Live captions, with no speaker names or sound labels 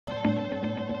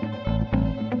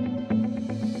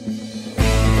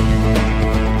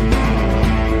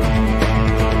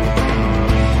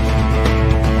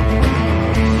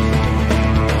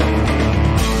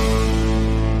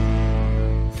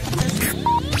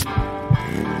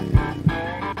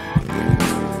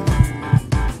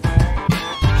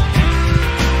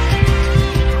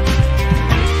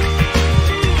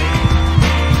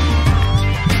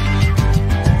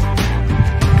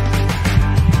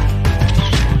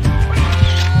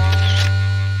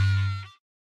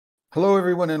Hello,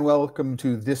 everyone, and welcome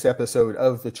to this episode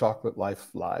of The Chocolate Life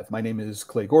Live. My name is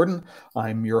Clay Gordon.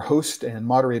 I'm your host and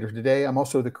moderator today. I'm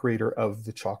also the creator of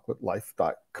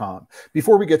TheChocolateLife.com.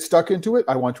 Before we get stuck into it,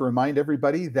 I want to remind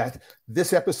everybody that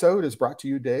this episode is brought to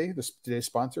you today. Today's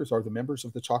sponsors are the members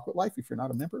of The Chocolate Life. If you're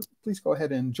not a member, please go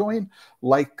ahead and join,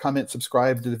 like, comment,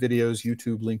 subscribe to the videos,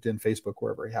 YouTube, LinkedIn, Facebook,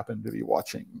 wherever you happen to be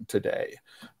watching today.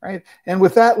 All right. And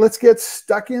with that, let's get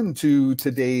stuck into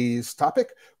today's topic,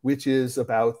 which is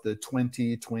about the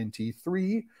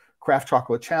 2023 Craft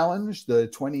Chocolate Challenge, the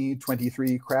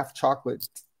 2023 Craft Chocolate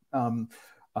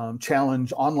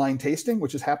Challenge online tasting,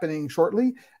 which is happening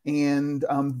shortly, and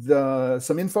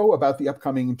some info about the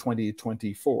upcoming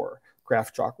 2024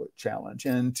 Craft Chocolate Challenge.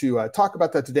 And to talk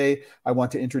about that today, I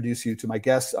want to introduce you to my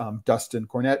guest, Dustin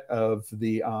Cornett of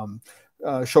the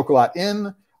Chocolat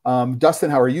Inn.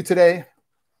 Dustin, how are you today?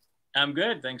 I'm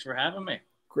good. Thanks for having me.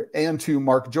 And to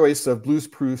Mark Joyce of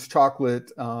Spruce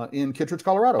Chocolate in Kittredge,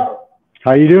 Colorado.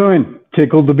 How you doing?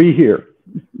 Tickled to be here.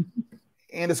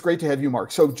 And it's great to have you,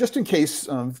 Mark. So just in case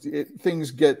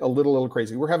things get a little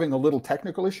crazy, we're having a little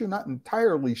technical issue. Not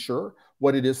entirely sure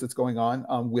what it is that's going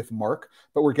on with Mark,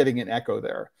 but we're getting an echo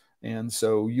there. And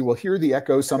so you will hear the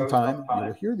echo sometime. You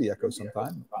will hear the echo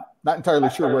sometime. Not entirely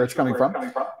sure where it's coming from,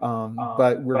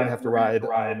 but we're going to have to ride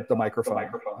the microphone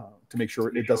to make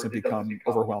sure it doesn't become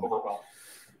overwhelming.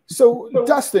 So,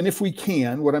 Dustin, if we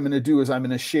can, what I'm going to do is I'm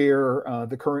going to share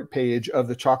the current page of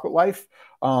The Chocolate Life.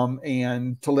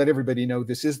 And to let everybody know,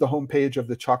 this is the homepage of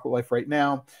The Chocolate Life right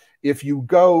now. If you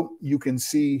go, you can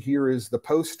see here is the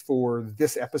post for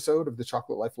this episode of The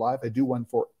Chocolate Life Live. I do one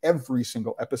for every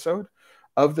single episode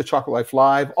of The Chocolate Life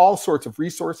Live, all sorts of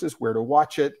resources, where to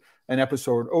watch it, an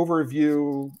episode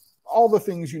overview, all the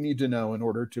things you need to know in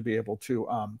order to be able to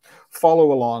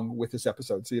follow along with this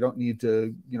episode. So you don't need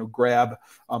to, grab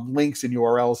links and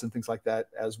URLs and things like that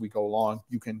as we go along.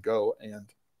 You can go and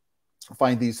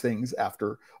find these things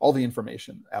after all the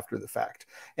information after the fact.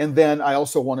 And then I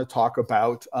also want to talk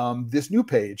about this new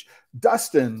page.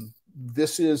 Dustin,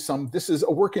 this is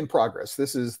a work in progress.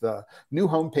 This is the new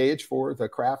homepage for the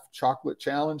Craft Chocolate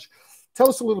Challenge. Tell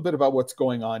us a little bit about what's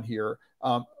going on here.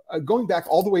 Going back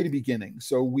all the way to beginning.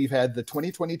 So we've had the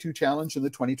 2022 challenge and the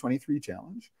 2023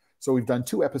 challenge. So we've done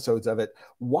 2 episodes of it.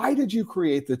 Why did you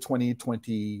create the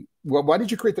why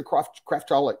did you create the Craft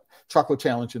Chocolate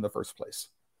Challenge in the first place?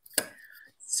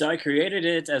 So I created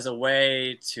it as a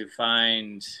way to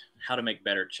find how to make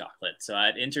better chocolate. So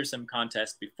I'd enter some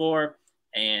contests before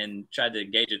and tried to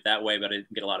engage it that way, but I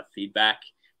didn't get a lot of feedback.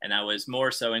 And I was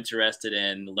more so interested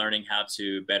in learning how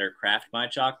to better craft my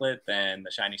chocolate than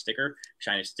the shiny sticker.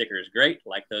 Shiny sticker is great,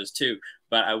 like those too.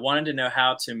 But I wanted to know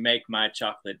how to make my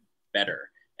chocolate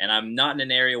better. And I'm not in an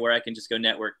area where I can just go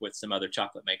network with some other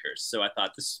chocolate makers. So I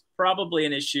thought this is probably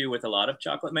an issue with a lot of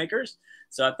chocolate makers.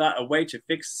 So I thought a way to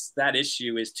fix that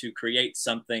issue is to create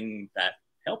something that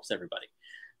helps everybody.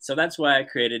 So that's why I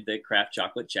created the Craft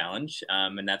Chocolate Challenge.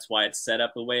 And that's why it's set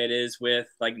up the way it is, with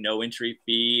like no entry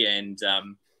fee and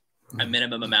a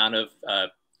minimum amount of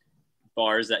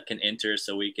bars that can enter,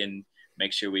 so we can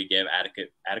make sure we give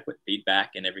adequate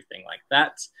feedback and everything like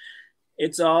that.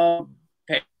 It's all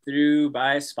paid through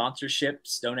by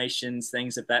sponsorships, donations,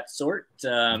 things of that sort.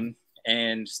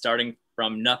 And starting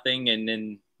from nothing, and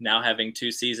then now having 2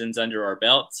 seasons under our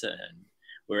belt, and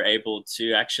we're able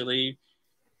to actually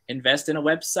invest in a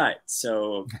website.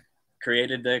 So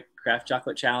created the Craft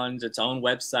Chocolate Challenge, its own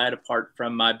website apart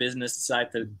from my business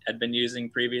site that I'd been using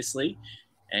previously.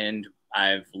 And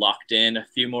I've locked in a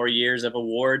few more years of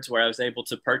awards where I was able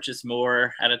to purchase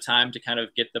more at a time to kind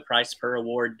of get the price per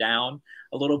award down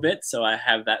a little bit. So I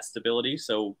have that stability.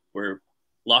 So we're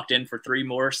locked in for 3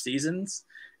 more seasons.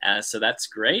 So that's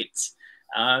great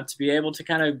to be able to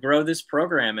kind of grow this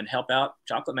program and help out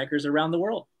chocolate makers around the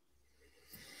world.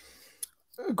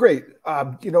 Great.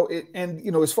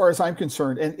 As far as I'm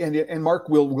concerned, and Mark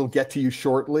will get to you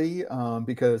shortly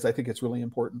because I think it's really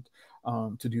important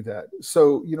to do that.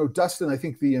 So, Dustin, I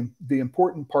think the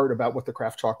important part about what the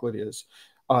Craft Chocolate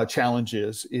Challenge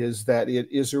is that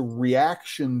it is a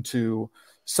reaction to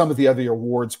some of the other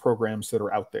awards programs that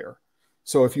are out there.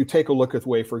 So if you take a look at the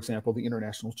way, for example, the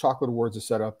International Chocolate Awards is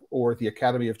set up, or the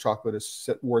Academy of Chocolate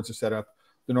Awards is set up,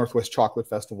 the Northwest Chocolate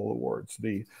Festival Awards,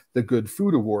 the Good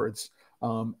Food Awards.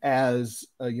 As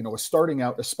a starting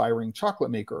out aspiring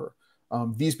chocolate maker,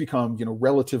 these become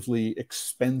relatively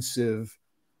expensive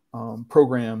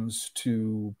programs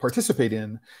to participate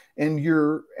in, and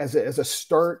you're as a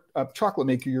startup chocolate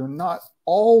maker, you're not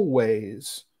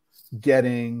always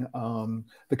getting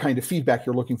the kind of feedback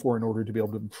you're looking for in order to be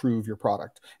able to improve your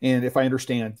product. And if I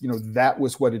understand, that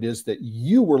was what it is that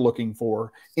you were looking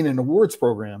for in an awards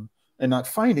program, and not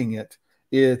finding it.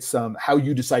 It's how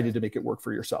you decided to make it work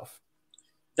for yourself.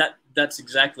 That's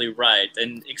exactly right.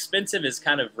 And expensive is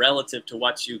kind of relative to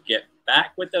what you get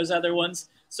back with those other ones.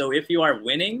 So if you are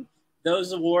winning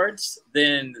those awards,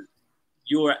 then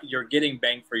you're getting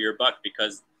bang for your buck,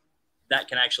 because that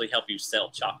can actually help you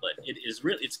sell chocolate.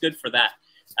 It's good for that.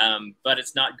 But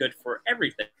it's not good for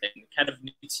everything. It kind of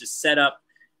needs to set up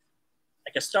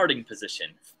like a starting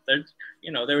position. There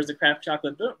was a Craft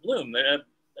Chocolate bloom,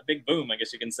 a big boom, I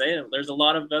guess you can say. There's a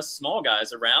lot of us small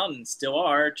guys around, and still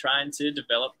are, trying to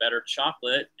develop better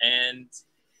chocolate and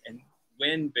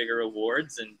win bigger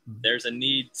awards. And there's a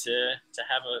need to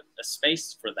have a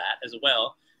space for that as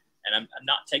well. And I'm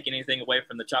not taking anything away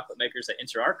from the chocolate makers that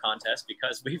enter our contest,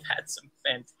 because we've had some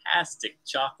fantastic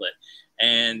chocolate,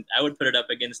 and I would put it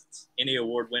up against any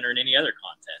award winner in any other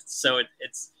contest. So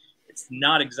it's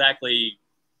not exactly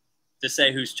to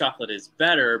say whose chocolate is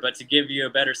better, but to give you a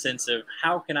better sense of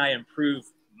how can I improve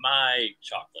my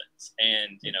chocolates.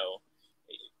 And,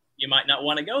 you might not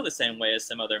want to go the same way as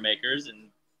some other makers and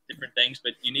different things,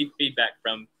 but you need feedback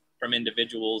from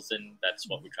individuals, and that's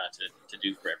what we try to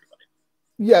do for everybody.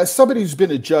 Yeah, as somebody who's been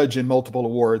a judge in multiple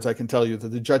awards, I can tell you that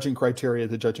the judging criteria,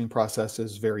 the judging process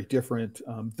is very different.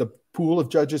 The pool of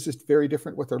judges is very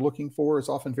different. What they're looking for is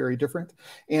often very different.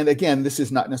 And again, this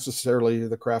is not necessarily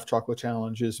the Craft Chocolate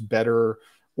Challenge is better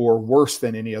or worse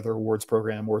than any other awards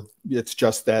program, or it's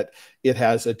just that it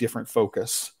has a different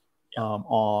focus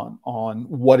on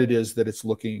what it is that it's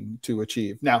looking to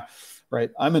achieve. Now,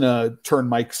 right, I'm going to turn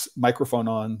Mike's microphone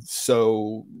on,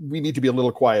 so we need to be a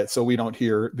little quiet so we don't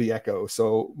hear the echo.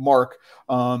 So, Mark,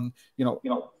 I'm going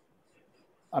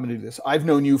to do this. I've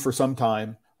known you for some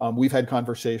time. We've had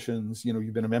conversations.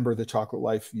 You've been a member of the Chocolate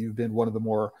Life. You've been one of the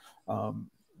more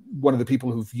one of the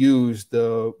people who've used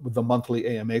the monthly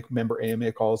member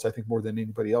AMA calls, I think, more than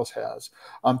anybody else has.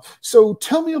 So,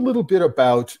 tell me a little bit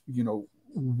about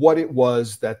what it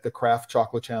was that the Craft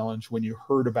Chocolate Challenge, when you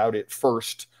heard about it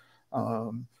first,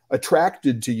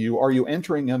 attracted to you. Are you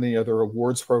entering any other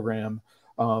awards program?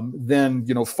 Then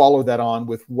follow that on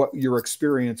with what your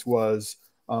experience was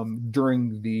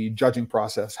during the judging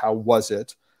process. How was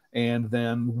it? And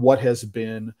then what has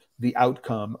been the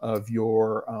outcome of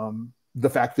your the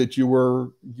fact that you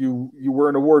were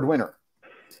an award winner?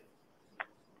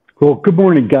 Well, good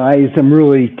morning, guys. I'm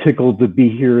really tickled to be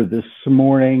here this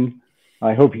morning.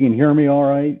 I hope you can hear me all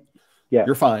right. Yeah,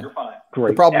 you're fine. Great.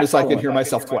 The problem is I can hear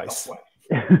myself twice.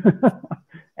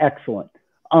 Excellent.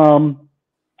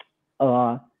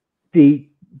 The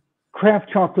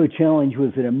Craft Chocolate Challenge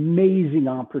was an amazing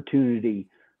opportunity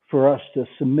for us to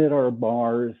submit our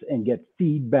bars and get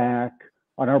feedback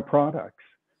on our products.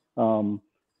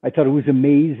 I thought it was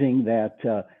amazing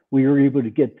that we were able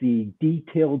to get the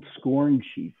detailed scoring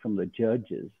sheet from the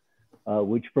judges,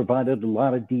 which provided a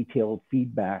lot of detailed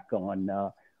feedback on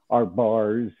our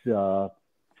bars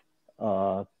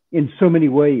in so many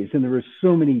ways. And there were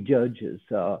so many judges.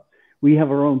 We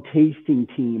have our own tasting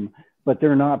team, but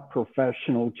they're not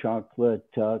professional chocolate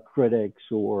critics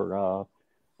or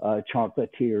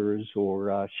chocolatiers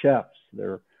or chefs.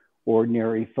 They're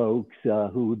ordinary folks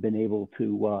who have been able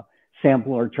to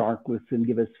sample our chocolates and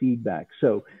give us feedback.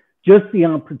 So just the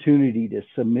opportunity to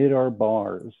submit our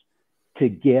bars, to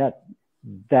get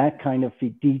that kind of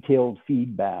detailed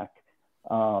feedback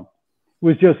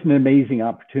was just an amazing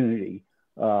opportunity.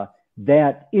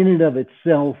 That in and of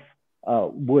itself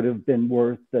would have been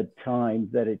worth the time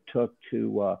that it took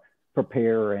to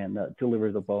prepare and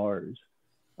deliver the bars.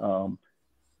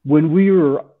 When we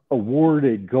were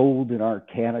awarded gold in our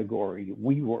category,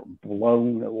 we were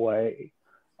blown away.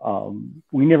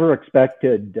 We never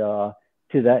expected to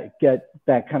get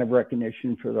that kind of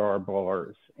recognition for our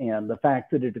bars. And the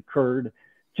fact that it occurred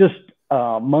just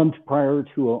a month prior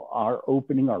to our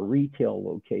opening our retail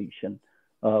location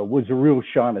was a real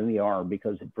shot in the arm,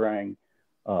 because it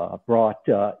brought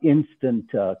instant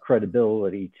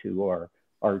credibility to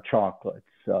our chocolates.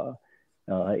 And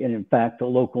in fact, the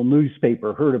local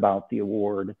newspaper heard about the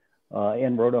award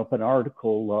and wrote up an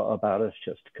article about us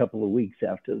just a couple of weeks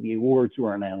after the awards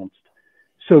were announced.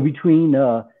 So between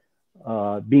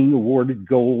being awarded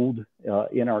gold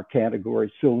in our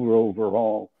category, silver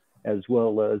overall, as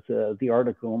well as the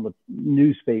article in the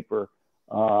newspaper,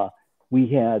 we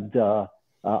had a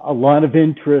lot of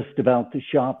interest about the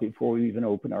shop before we even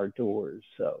opened our doors.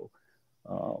 So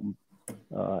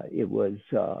it was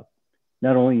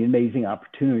not only an amazing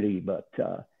opportunity, but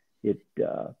it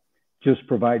just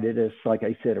provided us, like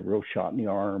I said, a real shot in the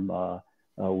arm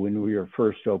when we were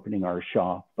first opening our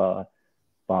shop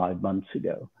 5 months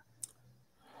ago.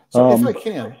 So if I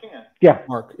can, yeah,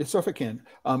 Mark, so if I can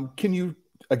you,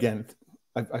 again,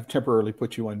 I've temporarily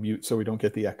put you on mute so we don't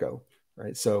get the echo,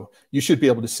 right? So you should be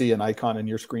able to see an icon on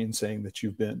your screen saying that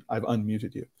I've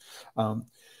unmuted you.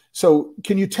 So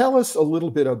can you tell us a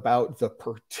little bit about the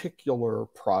particular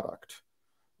product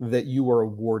that you were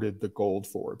awarded the gold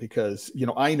for? Because,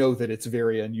 I know that it's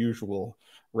very unusual,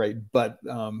 right? But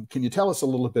can you tell us a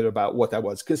little bit about what that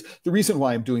was? Because the reason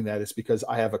why I'm doing that is because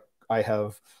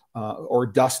or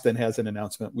Dustin has an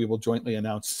announcement. We will jointly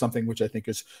announce something which I think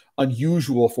is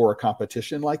unusual for a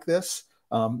competition like this,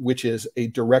 which is a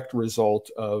direct result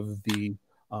of the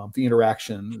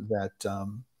interaction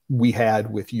that we had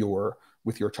with your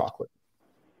chocolate.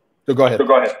 So go ahead.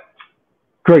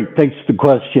 Great, thanks for the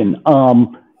question.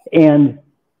 And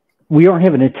we are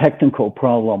having a technical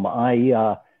problem.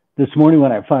 This morning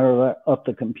when I fired up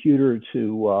the computer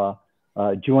to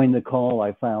join the call,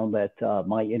 I found that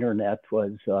my internet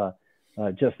was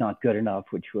just not good enough,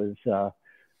 which was,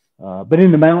 but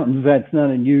in the mountains, that's not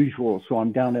unusual. So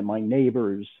I'm down at my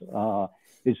neighbor's.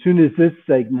 As soon as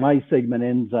my segment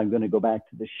ends, I'm going to go back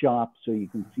to the shop so you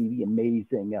can see the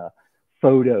amazing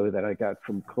photo that I got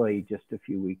from Clay just a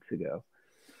few weeks ago.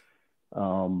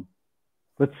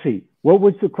 Let's see. What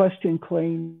was the question,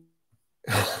 Clay?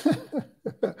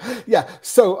 Yeah.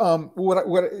 So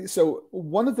so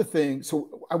one of the things,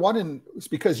 so I want to,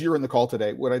 because you're in the call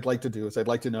today, what I'd like to do is I'd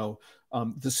like to know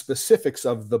the specifics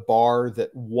of the bar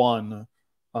that won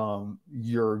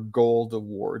your gold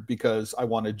award, because I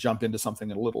want to jump into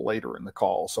something a little later in the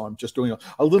call. So I'm just doing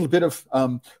a little bit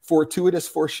of fortuitous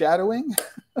foreshadowing.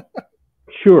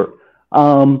 Sure.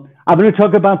 I'm going to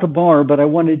talk about the bar, but I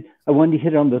wanted to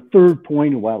hit on the third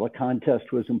point while the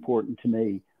contest was important to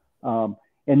me.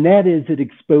 And that is it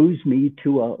exposed me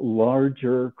to a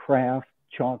larger craft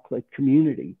chocolate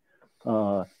community.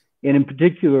 And in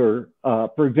particular,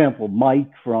 for example,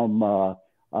 Mike from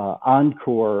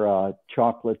Encore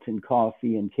Chocolates and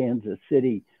Coffee in Kansas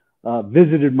City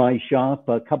visited my shop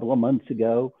a couple of months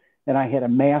ago, and I had a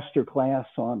master class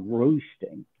on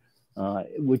roasting,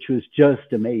 which was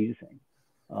just amazing.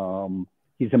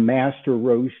 He's a master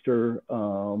roaster,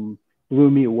 blew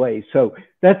me away. So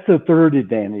that's the third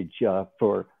advantage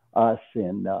for us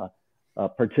in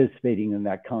participating in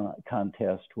that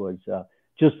contest was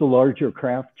just the larger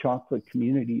craft chocolate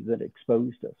community that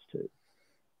exposed us to.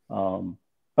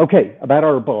 Okay, about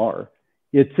our bar.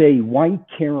 It's a white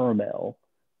caramel.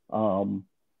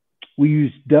 We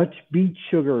use Dutch beet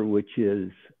sugar, which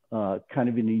is kind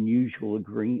of an unusual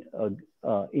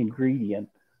ingredient.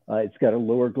 It's got a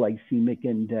lower glycemic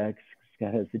index.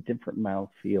 It has a different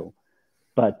mouthfeel.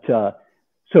 But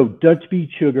so Dutch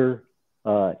beet sugar,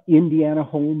 Indiana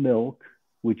whole milk,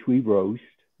 which we roast,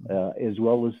 as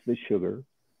well as the sugar,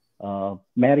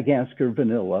 Madagascar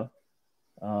vanilla,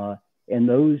 and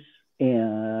those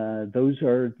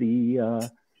are the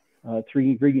three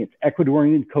ingredients.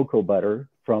 Ecuadorian cocoa butter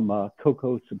from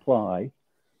Cocoa Supply.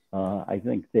 I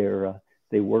think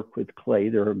they work with Clay.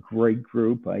 They're a great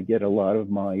group. I get a lot of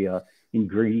my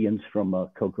ingredients from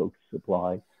Cocoa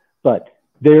Supply, but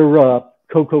they're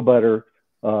cocoa butter,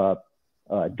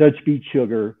 Dutch beet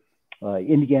sugar,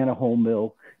 Indiana whole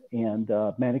milk, and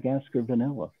Madagascar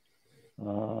vanilla.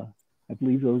 I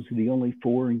believe those are the only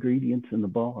 4 ingredients in the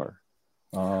bar.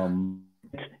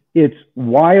 It's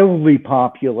wildly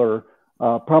popular.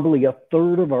 Probably a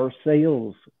third of our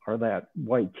sales are that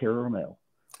white caramel.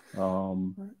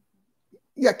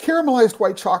 Yeah, caramelized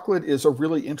white chocolate is a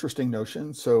really interesting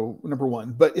notion. So number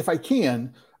one, but if I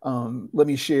can, let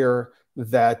me share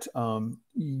that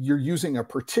you're using a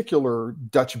particular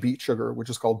Dutch beet sugar, which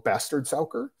is called bastard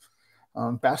suiker.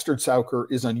 Bastard suiker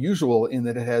is unusual in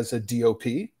that it has a DOP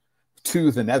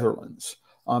to the Netherlands.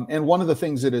 And one of the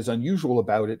things that is unusual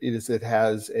about it is it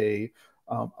has an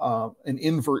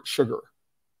invert sugar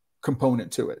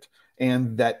component to it.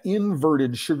 And that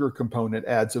inverted sugar component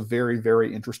adds a very,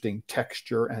 very interesting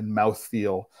texture and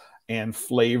mouthfeel and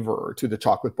flavor to the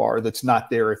chocolate bar that's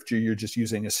not there if you're just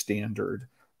using a standard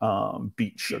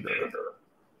beet sugar.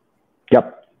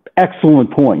 Yep.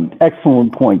 Excellent point.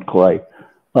 Excellent point, Clay.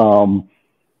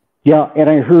 Yeah, and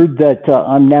I heard that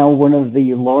I'm now one of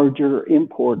the larger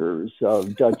importers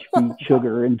of Dutch beet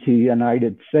sugar into the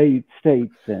United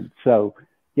States. And so,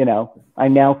 you know, I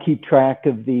now keep track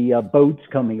of the boats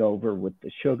coming over with the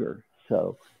sugar.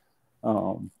 So,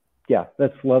 yeah,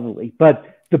 that's lovely.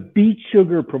 But the beet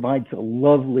sugar provides a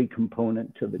lovely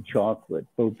component to the chocolate,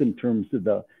 both in terms of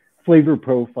the flavor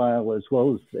profile as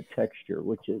well as the texture,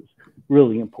 which is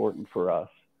really important for us.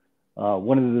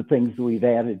 One of the things that we've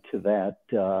added to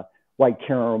that white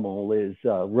caramel is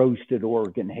roasted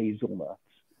Oregon hazelnuts,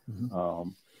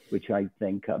 which I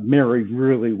think married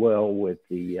really well with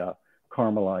the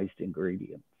caramelized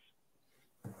ingredients.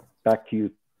 Back to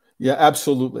you. Yeah,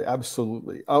 absolutely.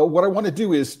 Absolutely. What I want to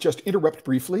do is just interrupt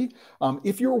briefly.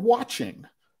 If you're watching,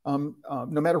 no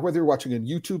matter whether you're watching on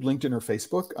YouTube, LinkedIn, or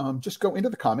Facebook, just go into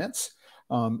the comments.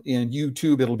 In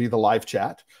YouTube, it'll be the live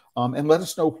chat. And let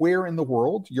us know where in the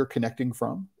world you're connecting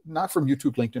from. Not from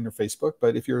YouTube, LinkedIn, or Facebook,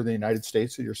 but if you're in the United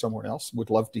States or you're somewhere else, would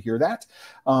love to hear that.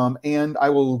 And I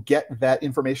will get that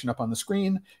information up on the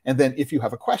screen. And then if you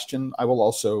have a question, I will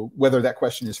also, whether that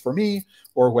question is for me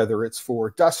or whether it's for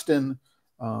Dustin,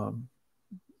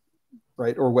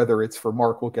 right, or whether it's for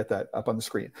Mark, we'll get that up on the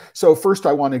screen. So first,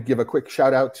 I want to give a quick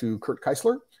shout out to Kurt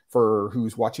Keisler,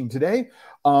 who's watching today,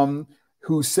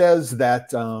 who says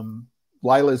that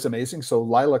Lila is amazing. So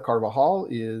Lila Carvajal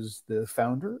is the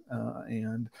founder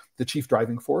and the chief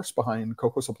driving force behind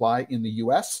Cocoa Supply in the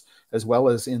US, as well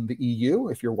as in the EU.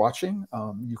 If you're watching,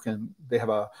 they have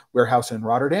a warehouse in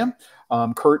Rotterdam.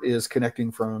 Kurt is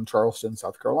connecting from Charleston,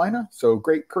 South Carolina. So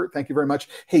great, Kurt, thank you very much.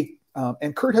 Hey,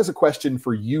 and Kurt has a question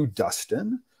for you,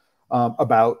 Dustin,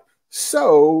 about,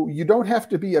 so you don't have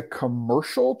to be a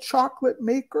commercial chocolate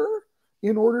maker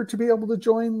in order to be able to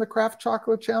join the Craft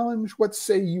Chocolate Challenge. What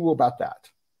say you about that?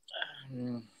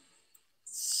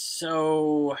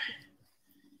 So,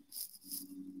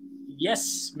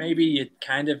 yes, maybe you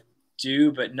kind of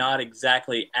do, but not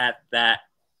exactly at that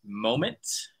moment.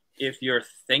 If you're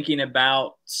thinking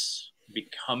about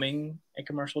becoming a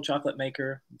commercial chocolate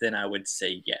maker, then I would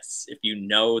say yes. If you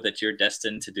know that you're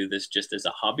destined to do this just as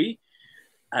a hobby,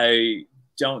 I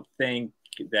don't think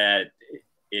that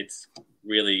it's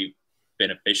really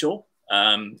beneficial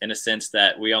in a sense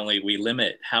that we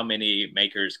limit how many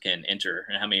makers can enter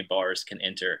and how many bars can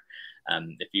enter.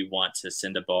 If you want to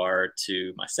send a bar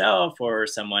to myself or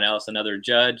someone else, another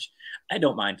judge, I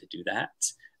don't mind to do that.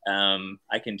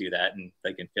 I can do that, and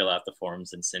they can fill out the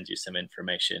forms and send you some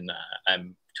information.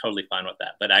 I'm totally fine with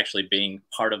that. But actually being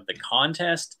part of the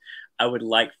contest, I would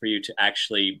like for you to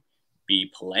actually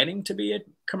be planning to be a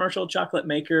commercial chocolate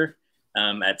maker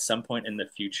at some point in the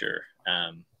future,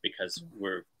 because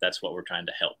that's what we're trying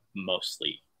to help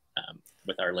mostly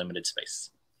with our limited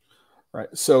space. Right.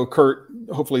 So Kurt,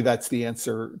 hopefully that's the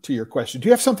answer to your question. Do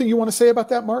you have something you want to say about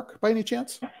that, Mark, by any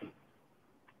chance?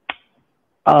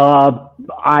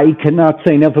 I cannot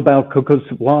say enough about Cocoa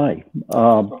Supply.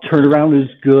 Turnaround is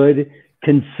good.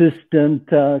 Consistent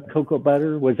cocoa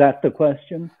butter. Was that the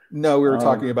question? No, we were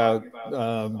talking about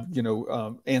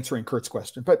answering Kurt's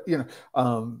question. But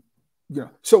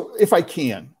so if I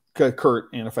can,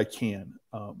 Kurt, and if I can,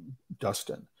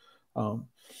 Dustin,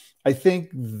 I think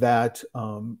that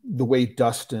the way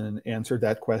Dustin answered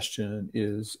that question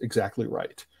is exactly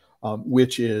right,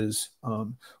 which is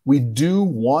we do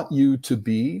want you to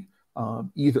be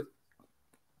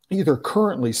either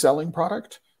currently selling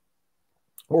product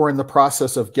or in the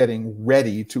process of getting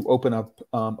ready to open up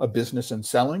a business and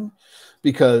selling,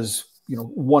 because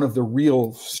one of the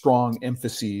real strong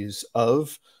emphases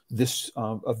of this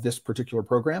particular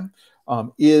program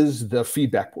is the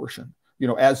feedback portion.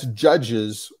 As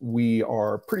judges, we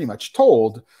are pretty much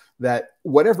told that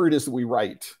whatever it is that we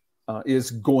write is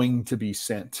going to be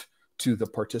sent to the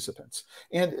participants.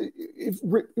 And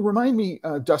remind me,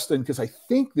 Dustin, because I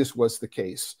think this was the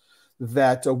case,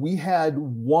 that we had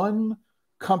one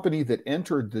company that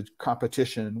entered the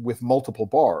competition with multiple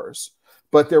bars,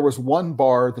 but there was one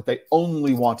bar that they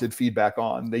only wanted feedback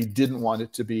on. They didn't want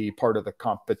it to be part of the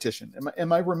competition.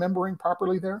 Am I remembering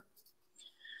properly there?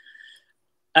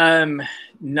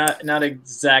 Not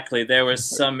exactly. There was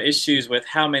some issues with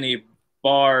how many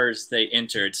bars they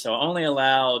entered. So only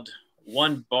allowed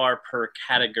one bar per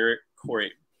category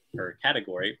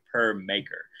per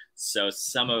maker. So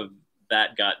some of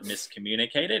that got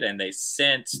miscommunicated and they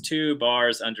sent 2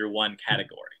 bars under one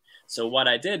category. So what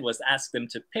I did was ask them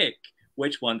to pick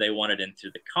which one they wanted into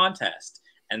the contest,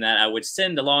 and that I would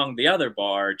send along the other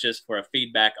bar just for a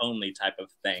feedback only type of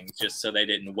thing, just so they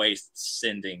didn't waste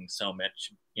sending so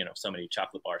many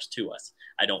chocolate bars to us.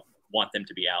 I don't want them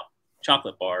to be out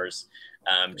chocolate bars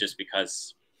just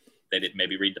because they didn't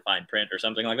maybe read the fine print or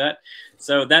something like that.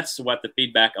 So that's what the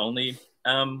feedback only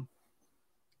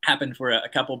happened for a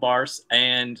couple bars.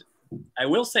 And I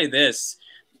will say this,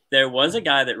 there was a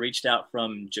guy that reached out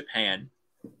from Japan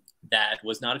that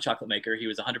was not a chocolate maker. He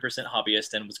was 100%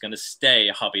 hobbyist and was going to stay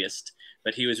a hobbyist,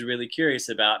 but he was really curious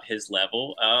about his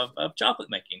level of chocolate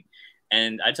making.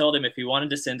 And I told him if he wanted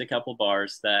to send a couple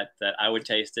bars that I would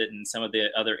taste it, and some of the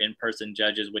other in-person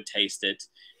judges would taste it.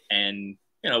 And,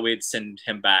 we'd send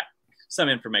him back some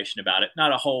information about it,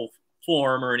 not a whole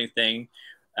form or anything,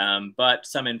 but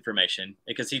some information,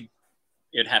 because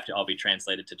it'd have to all be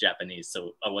translated to Japanese.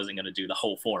 So I wasn't going to do the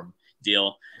whole form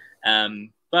deal.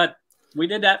 But we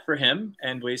did that for him,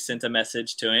 and we sent a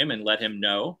message to him and let him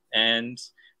know, and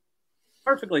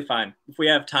perfectly fine. If we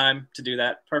have time to do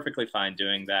that, perfectly fine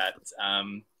doing that.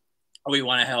 We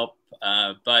want to help,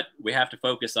 but we have to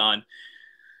focus on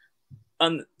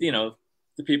you know,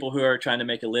 the people who are trying to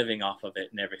make a living off of it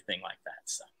and everything like that.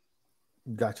 So.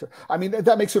 Gotcha. I mean,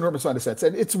 that makes an enormous amount of sense.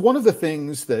 And it's one of the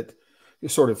things that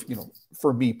is sort of, you know,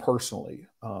 for me personally,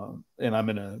 and I'm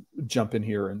going to jump in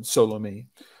here and solo me.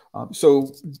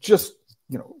 So just,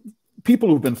 you know, people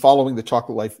who've been following The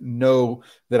Chocolate Life know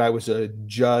that I was a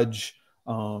judge,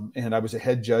 and I was a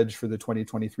head judge for the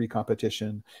 2023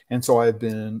 competition. And so I've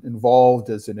been involved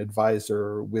as an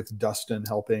advisor with Dustin,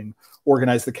 helping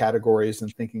organize the categories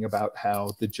and thinking about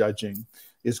how the judging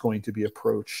is going to be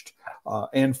approached.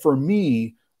 And for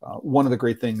me, one of the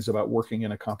great things about working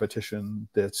in a competition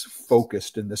that's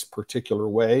focused in this particular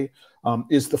way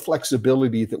is the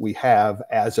flexibility that we have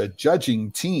as a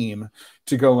judging team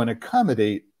to go and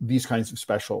accommodate these kinds of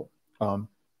special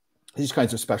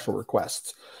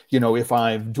requests. You know, if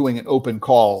I'm doing an open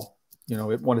call, you know,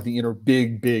 at one of the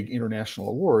big international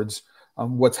awards,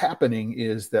 what's happening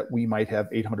is that we might have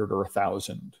 800 or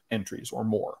 1,000 entries or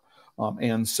more.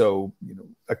 And so, you know,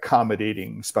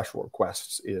 accommodating special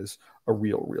requests is a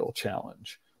real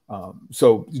challenge.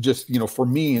 So just, you know, for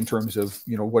me, in terms of,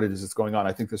 you know, what it is that's going on,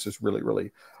 I think this is really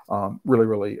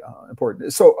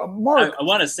important. So Mark, I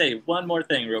want to say one more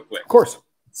thing real quick. Of course.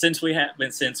 Since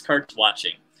Kurt's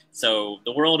watching. So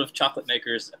the world of chocolate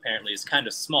makers apparently is kind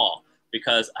of small,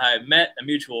 because I met a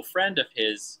mutual friend of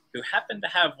his who happened to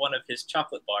have one of his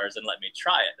chocolate bars and let me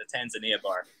try it, the Tanzania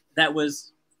bar. That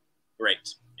was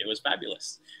great. It was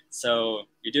fabulous. So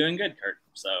you're doing good, Kurt.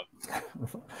 So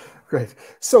great.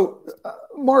 So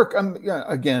Mark,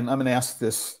 again, I'm going to ask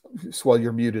this while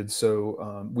you're muted,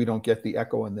 so we don't get the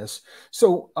echo in this.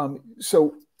 So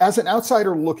as an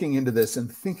outsider looking into this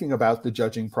and thinking about the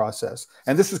judging process,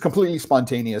 and this is completely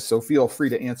spontaneous, so feel free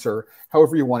to answer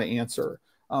however you want to answer.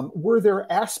 Were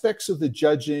there aspects of the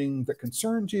judging that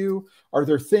concerned you? Are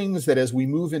there things that as we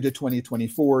move into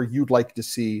 2024, you'd like to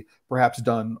see perhaps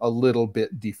done a little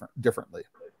bit differently?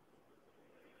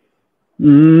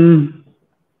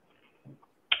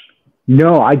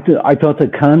 No, I thought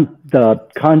the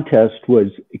contest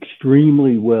was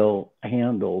extremely well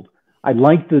handled. I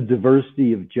liked the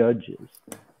diversity of judges,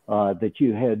 that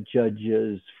you had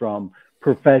judges from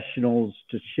professionals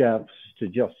to chefs to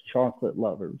just chocolate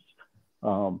lovers.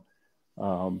 That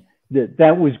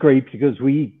was great, because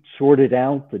we sorted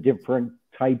out the different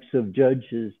types of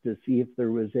judges to see if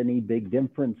there was any big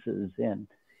differences in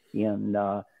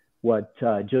what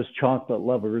just chocolate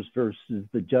lovers versus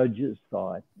the judges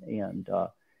thought. And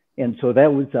so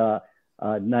that was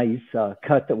a nice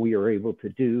cut that we were able to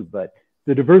do. But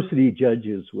the diversity of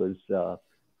judges was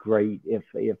great.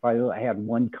 If I had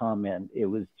one comment, it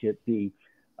was just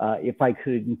if I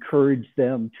could encourage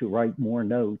them to write more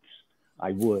notes,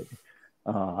 I would,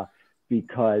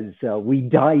 because we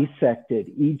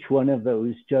dissected each one of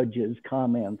those judges'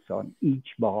 comments on each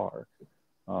bar.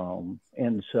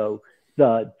 And so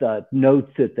the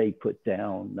notes that they put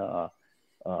down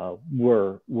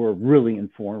were really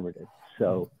informative.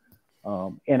 So,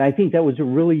 and I think that was a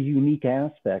really unique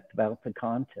aspect about the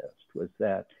contest, was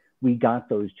that we got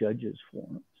those judges'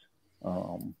 forms.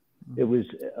 It was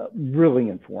really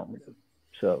informative.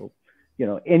 So, you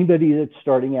know, anybody that's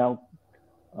starting out,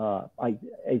 I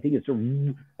think it's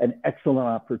an excellent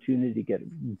opportunity to get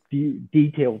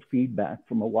detailed feedback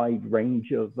from a wide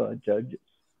range of judges.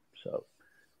 So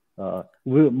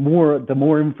the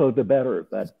more info, the better.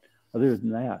 But other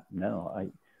than that, no, I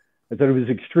thought it was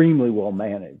extremely well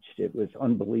managed. It was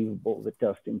unbelievable that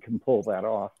Dustin can pull that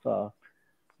off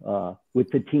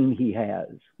with the team he has,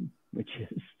 which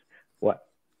is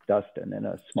Dustin and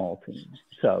a small team.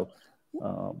 So,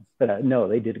 but no,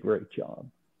 they did a great job.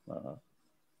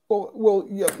 Well,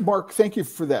 yeah, Mark, thank you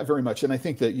for that very much. And I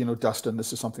think that, you know, Dustin,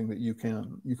 this is something that you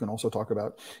can also talk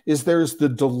about, is there's the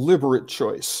deliberate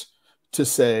choice to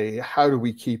say, how do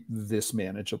we keep this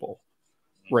manageable,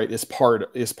 right? Is part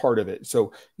of it.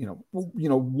 So, you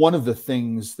know, one of the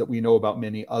things that we know about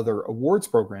many other awards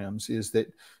programs is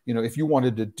that, you know, if you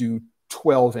wanted to do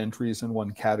 12 entries in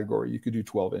one category, you could do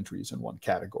 12 entries in one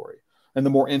category. And the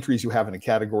more entries you have in a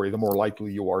category, the more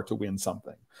likely you are to win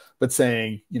something. But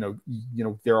saying, you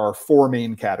know, there are 4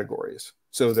 main categories.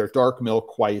 So they're dark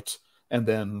milk, white, and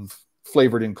then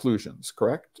flavored inclusions,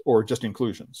 correct? Or just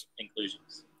inclusions?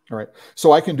 Inclusions. All right.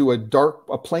 So I can do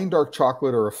a plain dark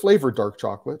chocolate or a flavored dark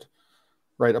chocolate,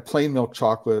 right? A plain milk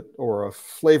chocolate or a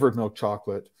flavored milk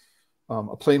chocolate,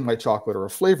 a plain white chocolate or a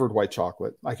flavored white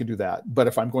chocolate. I can do that. But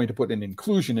if I'm going to put an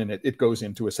inclusion in it, it goes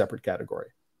into a separate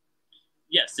category.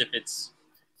 yes, if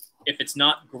it's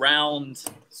not ground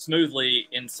smoothly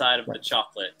inside of the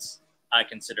chocolates, I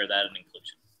consider that an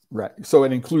inclusion. Right. So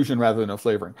an inclusion rather than a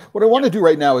flavoring. What I want to do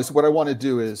right now is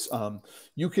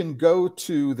you can go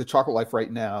to the Chocolate Life right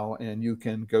now, and you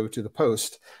can go to the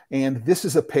post. And this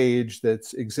is a page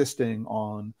that's existing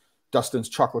on Dustin's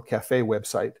Chocolate Cafe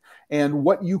website. And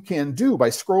what you can do by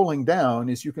scrolling down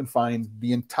is you can find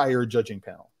the entire judging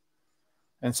panel.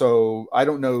 And so I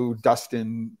don't know,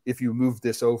 Dustin, if you moved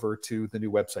this over to the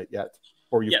new website yet,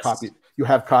 or you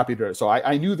have copied it. So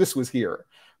I knew this was here,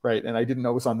 right? And I didn't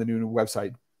know it was on the new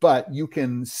website. But you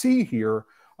can see here,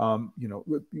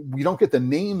 we don't get the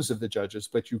names of the judges,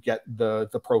 but you get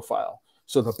the profile.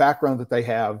 So the background that they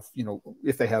have,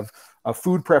 if they have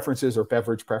food preferences or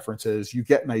beverage preferences, you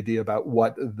get an idea about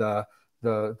what the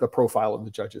profile of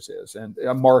the judges is. And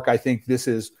Mark, I think this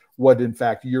is what, in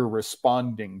fact, you're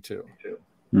responding to.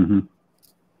 Mm-hmm.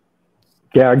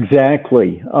 Yeah,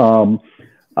 exactly.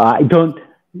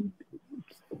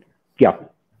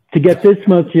 To get this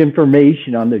much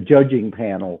information on the judging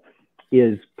panel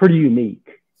is pretty unique,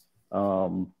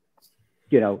 and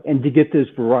to get this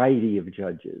variety of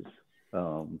judges,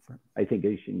 I think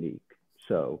is unique.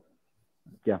 So,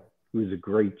 yeah, it was a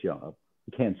great job.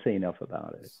 I can't say enough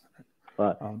about it,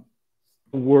 but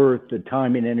worth the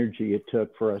time and energy it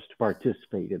took for us to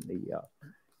participate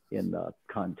in the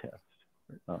contest.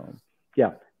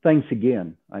 Yeah, thanks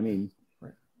again. I mean,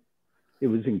 it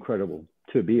was incredible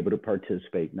to be able to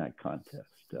participate in that contest.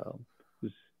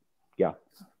 Yeah.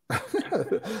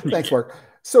 Thanks, Mark.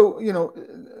 So,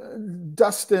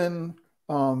 Dustin,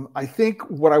 I think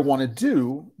what I want to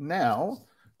do now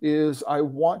is I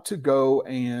want to go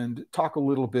and talk a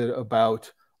little bit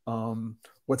about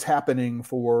what's happening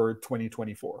for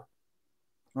 2024.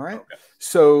 All right. Okay.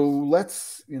 So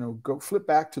let's, go flip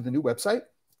back to the new website.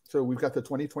 So we've got the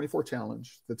 2024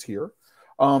 challenge that's here.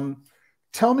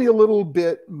 Tell me a little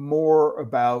bit more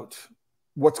about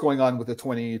what's going on with the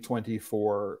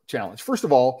 2024 challenge. First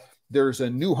of all, there's a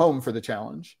new home for the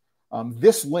challenge.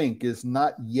 This link is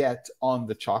not yet on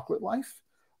the Chocolate Life,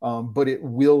 but it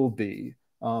will be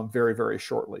very, very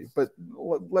shortly. But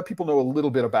let people know a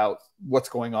little bit about what's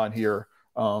going on here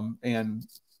and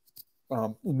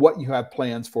what you have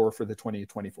plans for the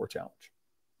 2024 challenge.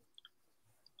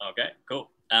 Okay,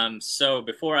 cool. So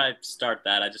before I start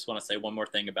that, I just want to say one more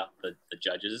thing about the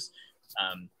judges.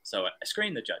 So I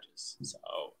screen the judges. So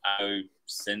I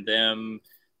send them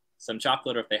some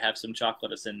chocolate, or if they have some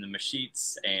chocolate, I send them a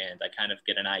sheets, and I kind of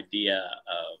get an idea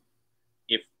of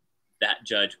if that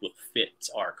judge will fit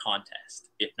our contest.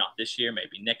 If not this year,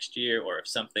 maybe next year, or if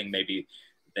something, maybe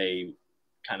they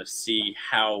kind of see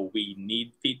how we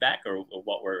need feedback or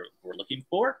what we're looking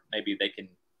for. Maybe they can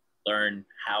learn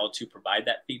how to provide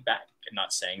that feedback. I'm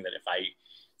not saying that if I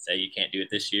say you can't do it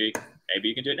this year, maybe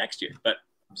you can do it next year, but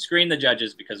screen the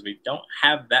judges because we don't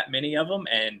have that many of them.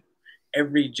 And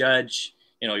every judge,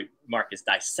 Mark is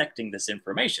dissecting this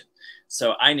information.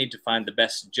 So I need to find the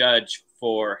best judge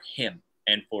for him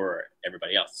and for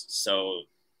everybody else. So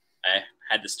I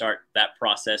had to start that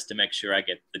process to make sure I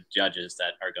get the judges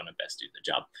that are going to best do the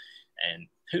job. And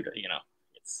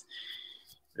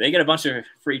they get a bunch of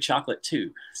free chocolate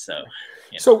too. So,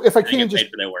 so if I can just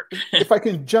for their work. If I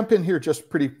can jump in here just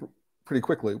pretty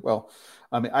quickly. Well,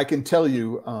 I mean, I can tell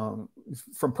you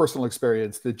from personal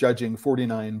experience that judging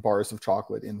 49 bars of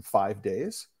chocolate in 5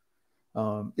 days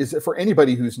is for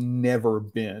anybody who's never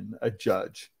been a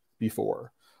judge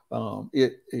before.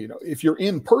 If you're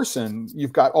in person,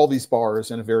 you've got all these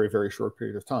bars in a very, very short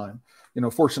period of time.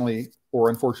 Fortunately or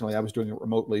unfortunately, I was doing it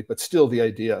remotely, but still the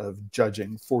idea of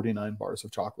judging 49 bars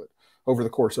of chocolate over the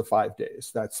course of 5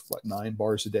 days, that's what, 9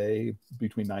 bars a day,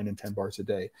 between 9 and 10 bars a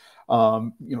day.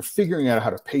 Figuring out how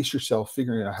to pace yourself,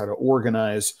 figuring out how to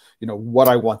organize, what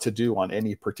I want to do on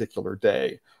any particular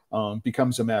day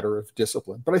becomes a matter of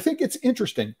discipline. But I think it's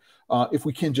interesting if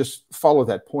we can just follow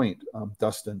that point,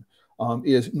 Dustin,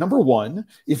 is number one,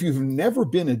 if you've never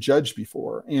been a judge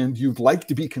before and you'd like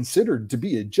to be considered to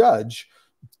be a judge,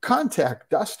 contact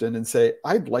Dustin and say,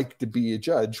 I'd like to be a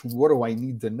judge. What do I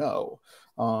need to know?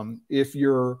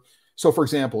 So for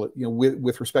example,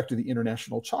 with respect to the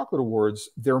International Chocolate Awards,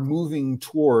 they're moving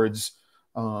towards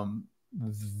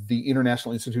the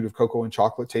International Institute of Cocoa and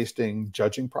Chocolate tasting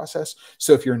judging process.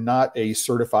 So if you're not a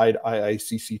certified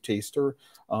IICC taster,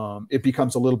 it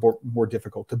becomes a little more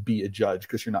difficult to be a judge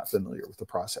because you're not familiar with the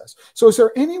process. So is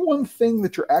there any one thing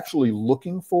that you're actually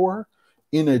looking for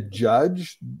in a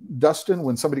judge, Dustin,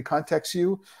 when somebody contacts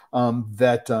you,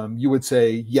 that you would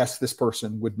say, yes, this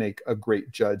person would make a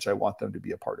great judge. I want them to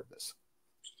be a part of this?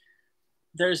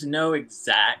 There's no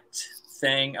exact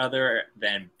thing other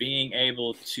than being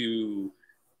able to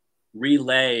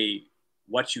relay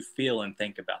what you feel and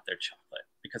think about their chocolate,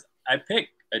 because I pick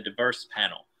a diverse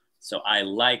panel. So I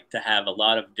like to have a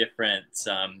lot of different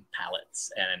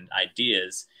palettes and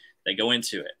ideas that go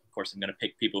into it. Of course, I'm going to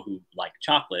pick people who like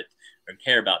chocolate or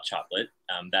care about chocolate.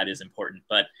 That is important.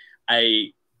 But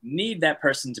I need that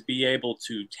person to be able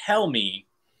to tell me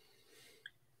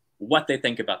what they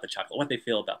think about the chocolate, what they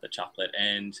feel about the chocolate,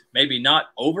 and maybe not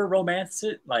over romance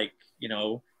it. Like, you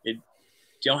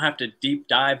don't have to deep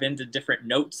dive into different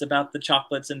notes about the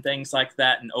chocolates and things like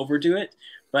that and overdo it,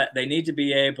 but they need to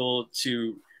be able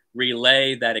to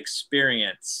relay that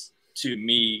experience to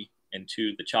me and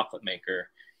to the chocolate maker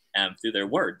through their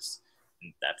words.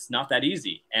 And that's not that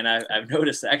easy. And I've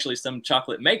noticed actually some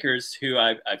chocolate makers who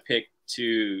I pick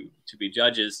to be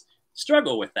judges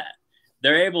struggle with that.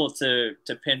 They're able to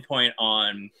pinpoint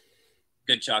on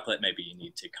good chocolate. Maybe you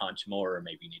need to conch more, or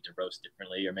maybe you need to roast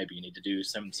differently, or maybe you need to do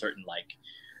some certain like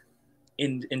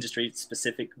industry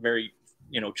specific, very,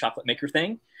 chocolate maker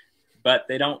thing, but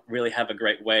they don't really have a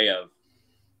great way of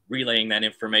relaying that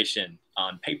information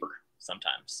on paper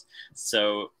sometimes.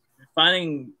 So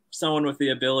finding someone with the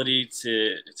ability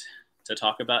to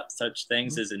talk about such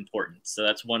things is important. So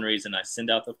that's one reason I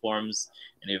send out the forms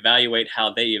and evaluate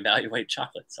how they evaluate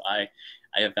chocolate. So I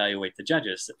evaluate the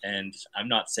judges, and I'm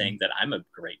not saying that I'm a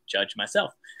great judge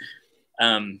myself.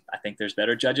 I think there's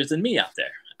better judges than me out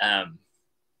there.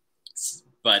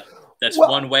 But that's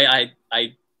one way I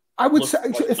would say,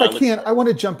 if I can, I want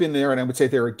to jump in there, and I would say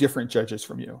there are different judges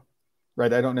from you,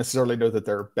 right? I don't necessarily know that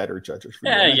there are better judges from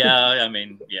you. I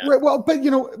mean, yeah. Right, well,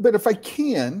 but if I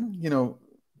can,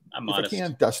 I'm modest. If I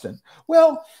can, Dustin.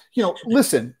 Well,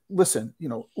 listen.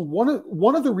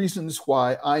 One of the reasons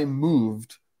why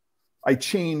I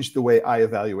changed the way I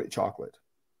evaluate chocolate.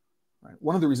 Right.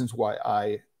 One of the reasons why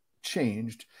I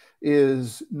changed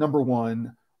is, number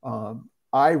one,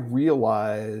 I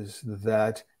realize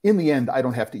that in the end, I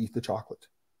don't have to eat the chocolate,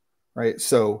 right?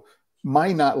 So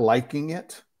my not liking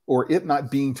it or it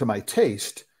not being to my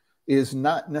taste is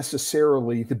not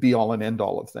necessarily the be all and end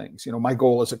all of things. My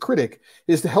goal as a critic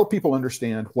is to help people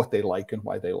understand what they like and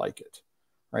why they like it,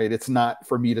 right? It's not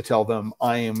for me to tell them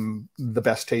I am the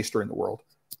best taster in the world.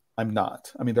 I'm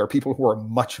not. I mean, there are people who are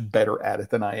much better at it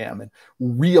than I am. And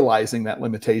realizing that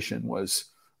limitation was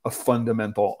a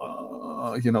fundamental,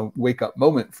 wake up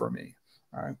moment for me.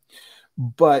 All right.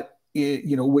 But,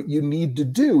 what you need to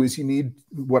do is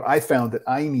what I found that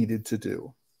I needed to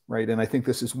do. Right. And I think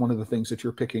this is one of the things that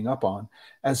you're picking up on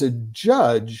as a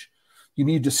judge. You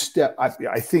need to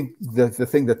I think the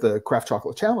thing that the Craft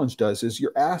Chocolate Challenge does is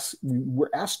we're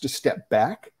asked to step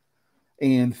back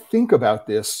and think about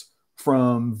this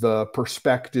from the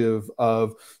perspective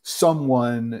of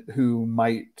someone who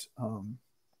might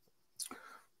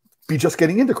be just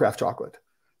getting into craft chocolate,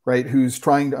 right? Who's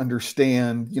trying to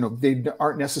understand, they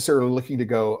aren't necessarily looking to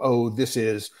go, oh, this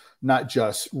is not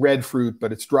just red fruit,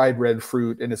 but it's dried red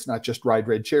fruit. And it's not just dried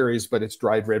red cherries, but it's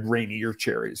dried red Rainier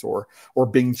cherries or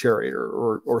Bing cherry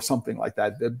or something like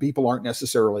that. The people aren't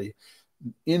necessarily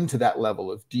into that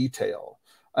level of detail.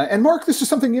 And Mark, this is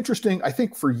something interesting, I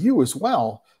think, for you as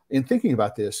well in thinking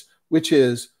about this, which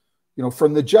is,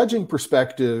 from the judging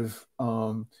perspective,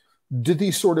 did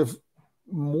these sort of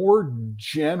more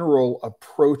general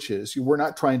approaches, we're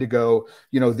not trying to go,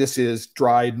 this is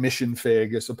dried mission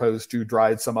fig as opposed to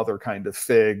dried some other kind of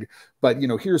fig, but,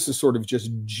 here's the sort of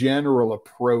just general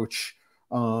approach.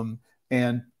 And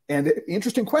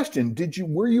interesting question,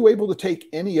 were you able to take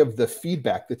any of the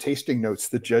feedback, the tasting notes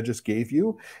the judges gave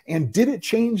you, and did it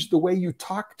change the way you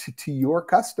talked to your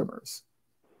customers?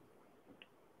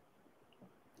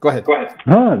 Go ahead.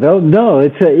 No,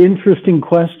 it's an interesting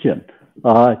question.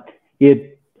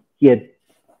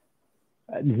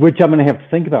 Which I'm going to have to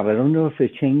think about. I don't know if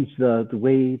it changed the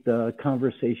way the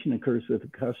conversation occurs with the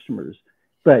customers,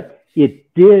 but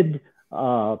it did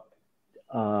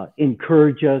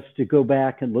encourage us to go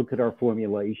back and look at our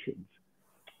formulations.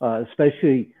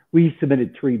 Especially, we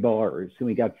submitted 3 bars and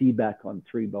we got feedback on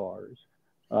 3 bars.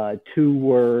 2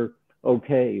 were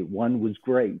okay, 1 was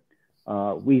great.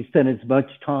 We spent as much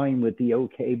time with the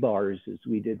okay bars as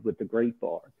we did with the great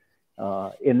bar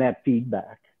in that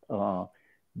feedback,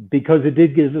 because it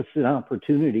did give us an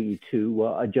opportunity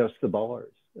to adjust the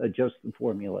bars, adjust the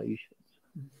formulations.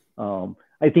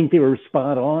 I think they were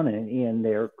spot on in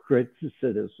their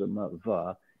criticism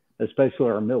of especially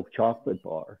our milk chocolate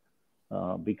bar,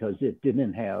 because it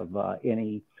didn't have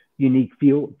any unique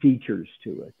features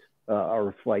to it,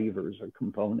 or flavors or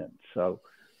components. So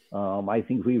I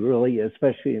think we really,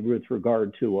 especially with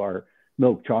regard to our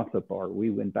milk chocolate bar,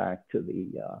 we went back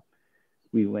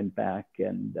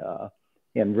and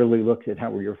and really looked at how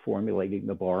we were formulating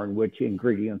the bar and which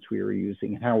ingredients we were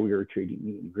using and how we were treating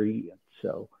the ingredients.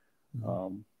 So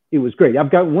it was great.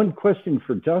 I've got one question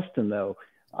for Dustin, though.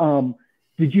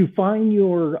 Did you find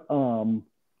your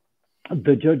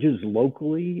the judges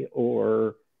locally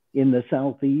or in the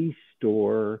Southeast,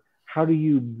 or how do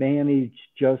you manage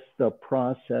just the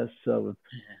process of,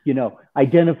 you know,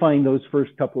 identifying those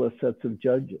first couple of sets of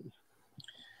judges?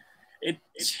 It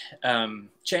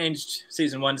changed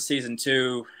season 1 to season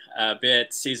 2 a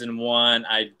bit. Season 1,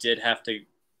 I did have to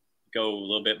go a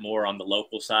little bit more on the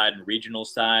local side and regional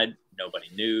side. Nobody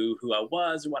knew who I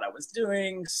was or what I was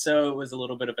doing, so it was a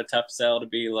little bit of a tough sell to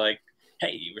be like,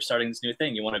 hey, we're starting this new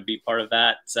thing. You want to be part of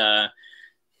that? It's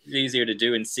easier to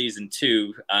do in season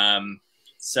 2.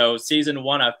 So season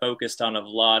 1, I focused on a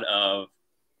lot of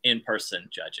in-person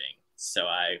judging. So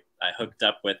I hooked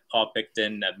up with Paul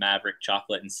Picton at Maverick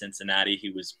Chocolate in Cincinnati.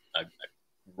 He was a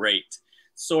great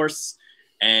source,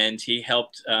 and he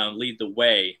helped lead the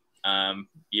way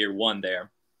year 1 there.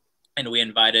 And we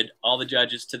invited all the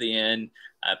judges to the inn.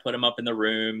 I put them up in the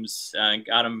rooms,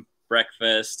 got them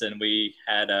breakfast, and we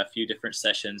had a few different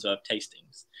sessions of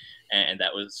tastings, and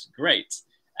that was great.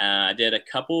 I did a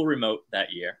couple remote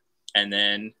that year, and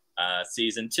then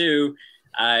season 2,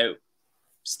 I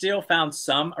still found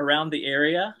some around the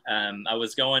area. I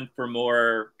was going for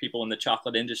more people in the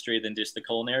chocolate industry than just the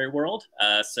culinary world,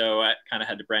 so I kind of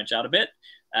had to branch out a bit.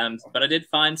 But I did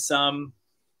find some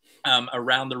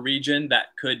around the region that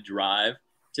could drive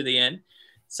to the inn.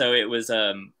 So it was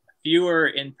fewer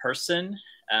in person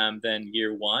than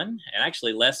year 1, and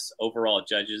actually less overall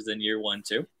judges than year 1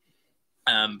 too,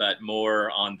 but more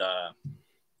on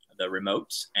the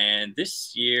remotes. And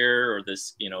this year, or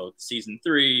this, you know, season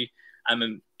 3,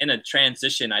 I'm in a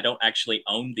transition. I don't actually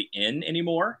own the inn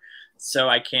anymore, so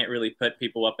I can't really put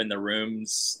people up in the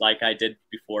rooms like I did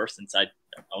before, since I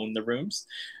don't own the rooms.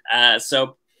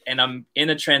 And I'm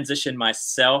in a transition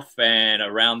myself, and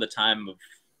around the time of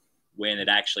when it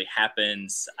actually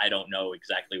happens, I don't know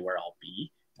exactly where I'll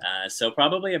be. So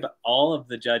probably about all of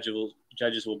the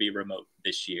judges will be remote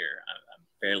this year. I'm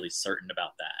fairly certain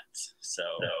about that. So,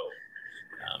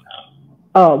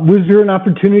 was there an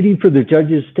opportunity for the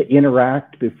judges to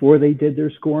interact before they did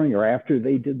their scoring or after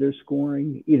they did their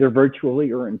scoring, either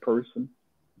virtually or in person?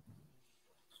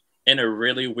 In a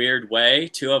really weird way,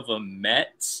 2 of them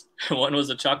met. One was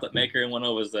a chocolate maker and one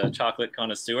was a chocolate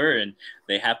connoisseur, and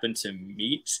they happened to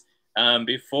meet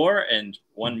before, and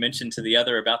one mentioned to the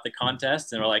other about the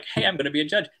contest, and were like, hey, I'm going to be a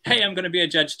judge. Hey, I'm going to be a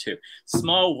judge too.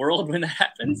 Small world when that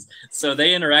happens. So they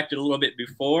interacted a little bit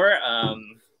before,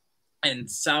 and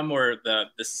some were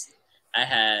I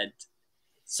had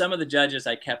some of the judges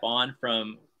I kept on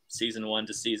from season 1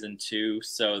 to season 2,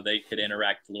 so they could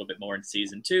interact a little bit more in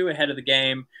season 2 ahead of the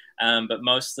game. But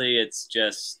mostly it's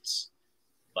just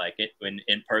like when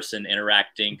in person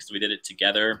interacting, because we did it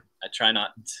together. I try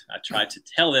to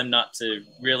tell them not to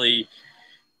really,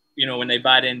 you know, when they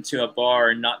bite into a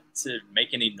bar, not to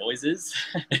make any noises.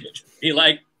 Be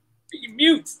like, be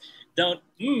mute, don't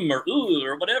or ooh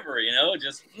or whatever, you know,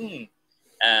 just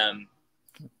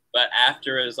But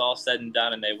after it was all said and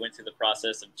done and they went through the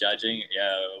process of judging,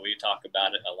 we talk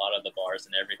about it, a lot of the bars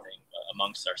and everything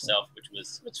amongst ourselves, which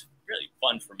was really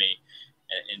fun for me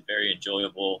and very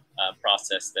enjoyable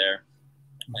process there.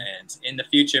 And in the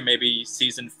future, maybe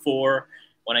season 4,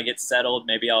 when I get settled,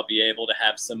 maybe I'll be able to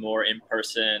have some more in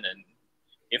person. And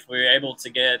if we're able to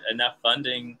get enough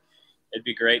funding, it'd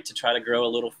be great to try to grow a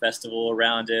little festival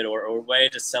around it, or a way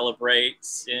to celebrate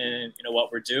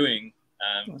what we're doing.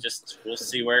 Just we'll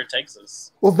see where it takes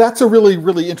us. Well, that's a really,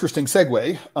 really interesting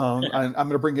segue. I'm going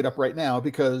to bring it up right now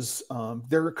because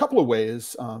there are a couple of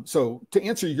ways. So to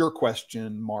answer your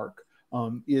question, Mark,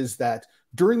 is that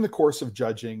during the course of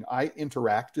judging, I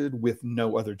interacted with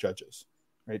no other judges,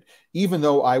 right? Even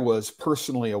though I was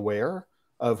personally aware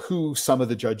of who some of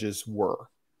the judges were,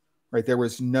 right? There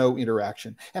was no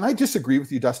interaction. And I disagree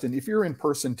with you, Dustin. If you're in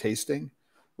person tasting,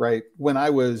 right? When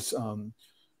I was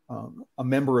a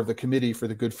member of the committee for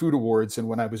the Good Food Awards, and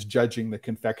when I was judging the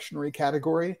confectionery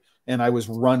category and I was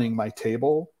running my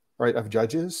table, right, of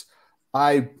judges,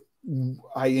 I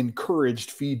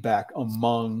encouraged feedback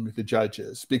among the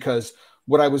judges, because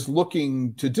what I was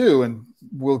looking to do, and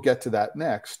we'll get to that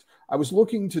next, I was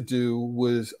looking to do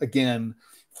was, again,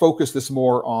 focus this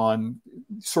more on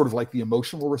sort of like the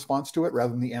emotional response to it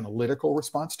rather than the analytical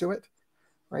response to it.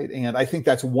 Right. And I think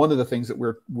that's one of the things that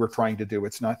we're trying to do.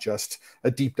 It's not just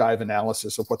a deep dive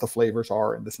analysis of what the flavors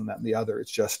are and this and that and the other.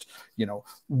 It's just,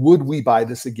 would we buy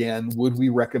this again? Would we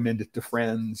recommend it to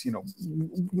friends?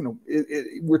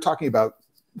 We're talking about,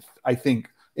 I think,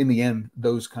 in the end,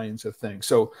 those kinds of things.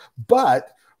 So,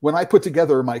 but when I put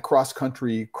together my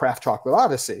cross-country Craft Chocolate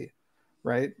Odyssey,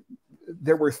 right,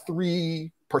 there were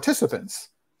 3 participants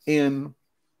in,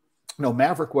 no,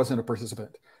 Maverick wasn't a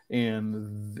participant,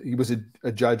 and he was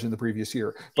a judge in the previous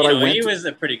year. But he was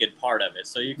a pretty good part of it,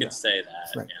 so you could say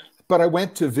that. Right. Yeah. But I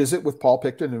went to visit with Paul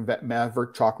Picton and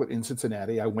Maverick Chocolate in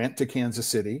Cincinnati. I went to Kansas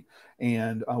City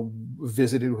and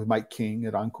visited with Mike King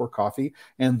at Encore Coffee.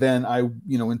 And then I,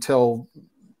 until,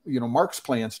 Mark's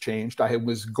plans changed, I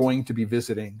was going to be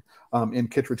visiting in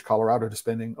Kittredge, Colorado, to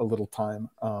spending a little time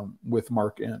with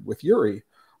Mark and with Yuri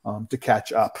to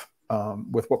catch up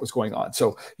with what was going on.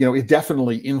 So, it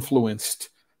definitely influenced,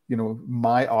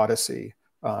 my Odyssey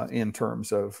in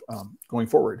terms of going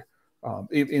forward.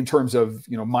 In terms of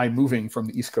my moving from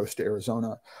the East Coast to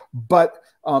Arizona. But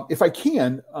if I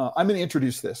can, I'm going to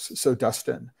introduce this. So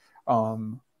Dustin,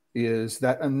 is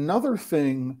that another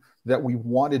thing that we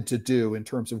wanted to do in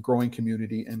terms of growing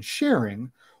community and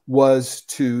sharing was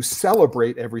to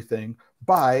celebrate everything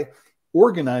by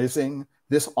organizing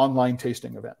this online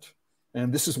tasting event.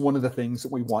 And this is one of the things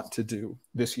that we want to do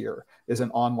this year, is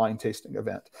an online tasting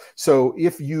event. So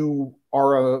if you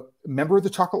are a member of The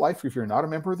Chocolate Life, if you're not a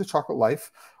member of The Chocolate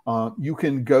Life, you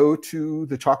can go to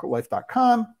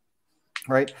TheChocolateLife.com,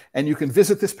 right? And you can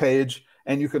visit this page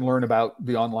and you can learn about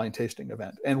the online tasting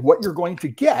event. And what you're going to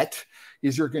get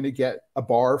is you're going to get a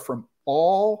bar from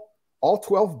all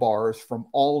 12 bars from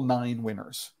all 9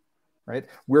 winners, right?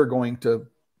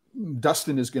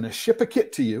 Dustin is going to ship a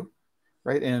kit to you,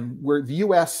 right? And we're the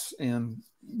US, and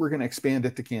we're going to expand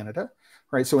it to Canada,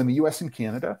 right? So in the US and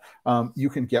Canada, you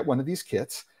can get one of these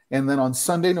kits. And then on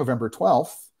Sunday, November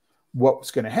 12th, what's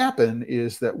going to happen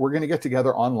is that we're going to get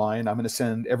together online. I'm going to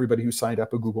send everybody who signed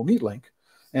up a Google Meet link,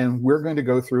 and we're going to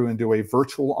go through and do a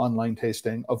virtual online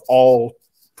tasting of all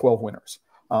 12 winners.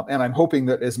 And I'm hoping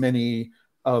that as many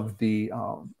of the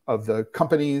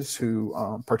companies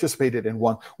who participated in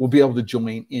one will be able to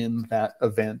join in that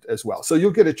event as well. So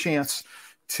you'll get a chance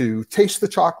to taste the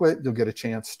chocolate. You'll get a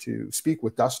chance to speak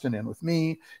with Dustin and with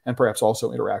me, and perhaps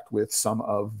also interact with some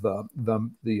of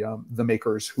the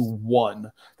makers who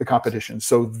won the competition.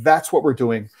 So that's what we're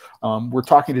doing. We're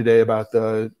talking today about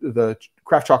the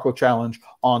Craft Chocolate Challenge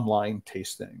online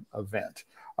tasting event.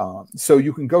 So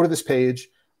you can go to this page.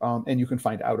 And you can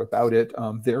find out about it.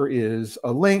 There is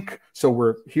a link.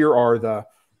 So here are the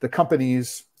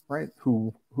companies, right,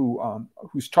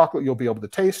 whose chocolate you'll be able to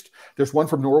taste. There's one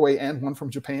from Norway and one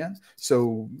from Japan.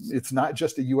 So it's not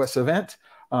just a US event.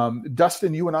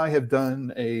 Dustin, you and I have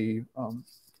done a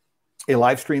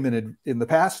live stream in the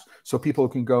past, so people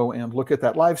can go and look at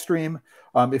that live stream.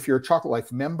 If you're a Chocolate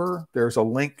Life member, there's a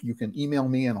link. You can email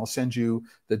me and I'll send you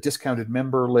the discounted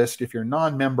member list. If you're a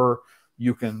non-member,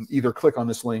 you can either click on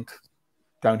this link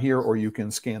down here, or you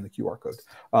can scan the QR code,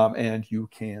 and you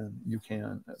can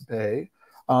pay.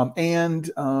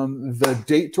 The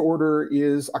date to order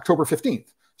is October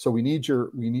 15th. So we need your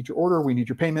order, we need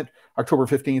your payment, October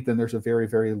 15th, and there's a very,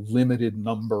 very limited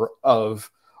number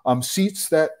of seats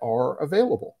that are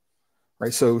available.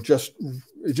 Right, so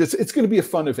it's going to be a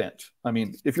fun event. I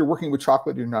mean, if you're working with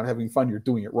chocolate, you're not having fun, you're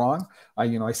doing it wrong.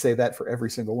 I say that for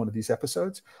every single one of these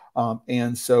episodes. But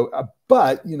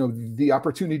the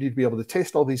opportunity to be able to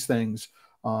taste all these things,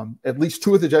 at least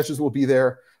 2 of the judges will be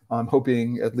there. I'm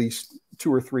hoping at least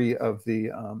 2 or 3 of the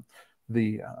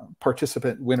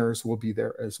participant winners will be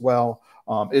there as well.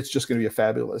 It's just going to be a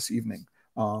fabulous evening.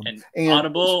 And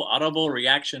audible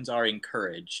reactions are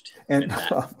encouraged. And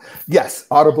yes,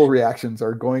 audible reactions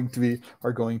are going to be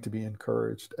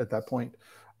encouraged at that point.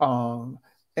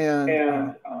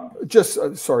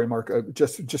 Sorry, Mark,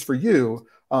 just for you,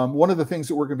 one of the things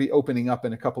that we're going to be opening up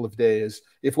in a couple of days,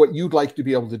 if what you'd like to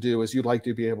be able to do is you'd like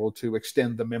to be able to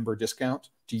extend the member discount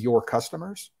to your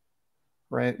customers,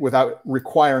 right, without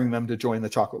requiring them to join the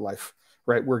Chocolate Life.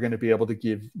 Right, we're going to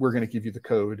give you the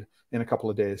code in a couple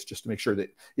of days, just to make sure that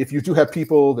if you do have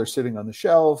people, they're sitting on the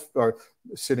shelf or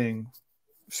sitting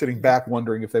back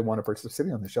wondering if they want to participate.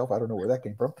 Sitting on the shelf, I don't know where that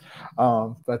came from,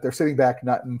 but they're sitting back,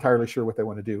 not entirely sure what they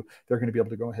want to do. They're going to be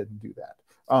able to go ahead and do that.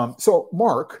 So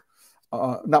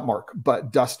not Mark,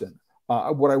 but Dustin,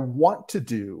 what I want to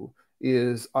do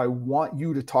is I want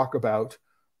you to talk about.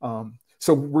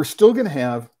 So we're still going to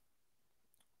have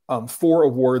 4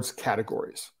 awards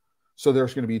categories. So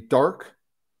there's going to be dark,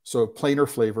 so plain or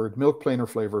flavored, milk plain or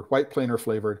flavored, white plain or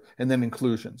flavored, and then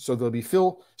inclusion. So there'll be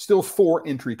still 4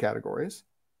 entry categories.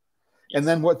 Yes. And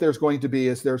then what there's going to be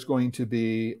is there's going to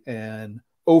be an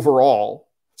overall.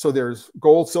 So there's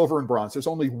gold, silver, and bronze. There's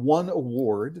only 1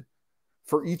 award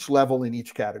for each level in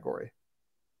each category,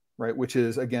 right? Which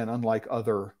is, again, unlike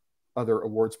other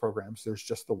awards programs. There's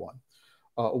just the 1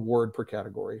 award per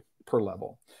category, per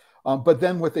level. But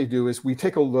then what they do is we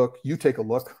take a look, you take a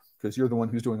look, because you're the one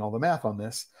who's doing all the math on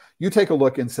this. You take a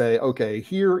look and say, okay,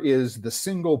 here is the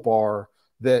single bar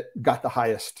that got the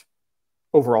highest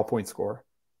overall point score.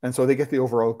 And so they get the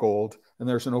overall gold, and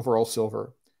there's an overall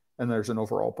silver, and there's an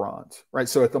overall bronze, right?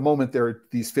 So at the moment, there are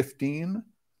these 15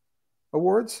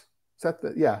 awards. Is that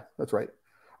the, yeah, that's right.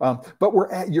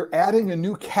 But you're adding a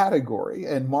new category.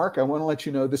 And Mark, I want to let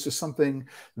you know, this is something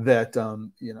that,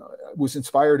 you know, was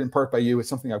inspired in part by you. It's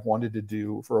something I've wanted to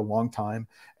do for a long time.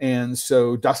 And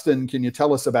so Dustin, can you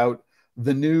tell us about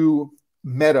the new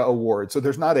meta award? So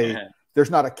there's not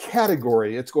a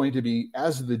category. It's going to be,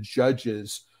 as the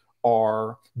judges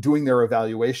are doing their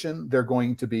evaluation, they're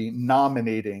going to be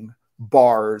nominating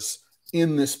bars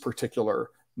in this particular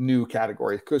new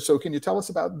category. So can you tell us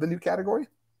about the new category?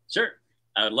 Sure.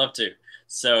 I would love to.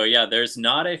 So yeah, there's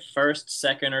not a first,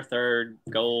 second, or third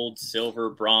gold, silver,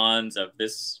 bronze of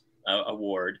this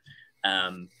award,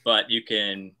 but you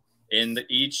can, in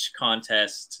each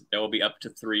contest, there will be up to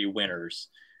 3 winners.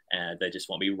 They just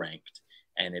won't be ranked.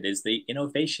 And it is the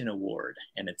Innovation Award,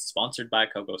 and it's sponsored by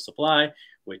Cocoa Supply,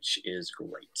 which is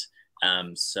great.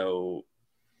 So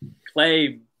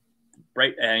Clay,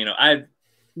 you know, I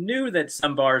knew that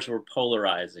some bars were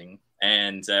polarizing,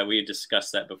 and we had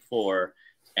discussed that before.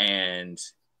 And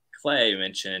Clay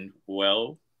mentioned,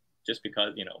 well, just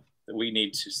because, you know, we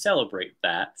need to celebrate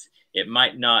that. It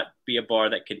might not be a bar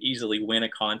that could easily win a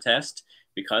contest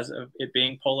because of it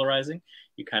being polarizing.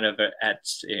 You kind of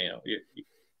you know,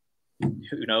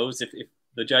 who knows if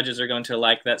the judges are going to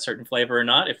like that certain flavor or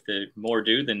not. If the more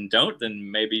do than don't,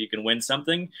 then maybe you can win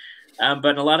something. But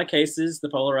in a lot of cases, the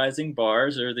polarizing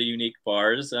bars or the unique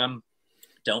bars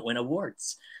don't win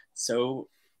awards. So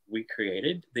we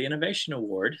created the Innovation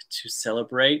Award to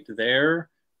celebrate their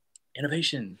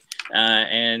innovation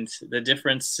and the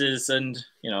differences. And,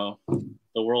 you know,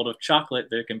 the world of chocolate,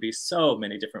 there can be so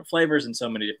many different flavors and so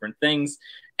many different things.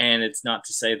 And it's not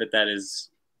to say that that is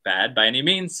bad by any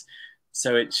means.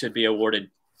 So it should be awarded.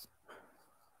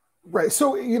 Right.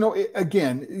 So, you know,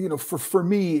 again, you know, for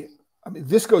me, I mean,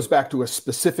 this goes back to a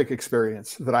specific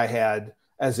experience that I had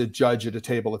as a judge at a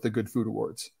table at the Good Food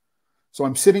Awards. So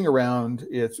I'm sitting around,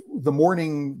 it's the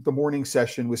morning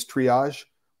session was triage.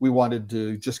 We wanted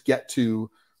to just get to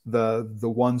the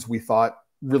ones we thought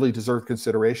really deserved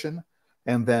consideration.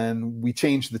 And then we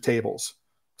changed the tables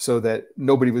so that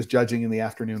nobody was judging in the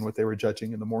afternoon what they were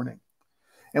judging in the morning.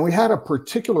 And we had a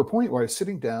particular point where I was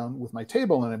sitting down with my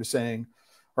table and I was saying,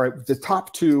 all right, the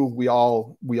top 2 we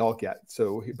all get.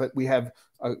 So, but we have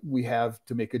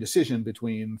to make a decision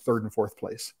between 3rd and 4th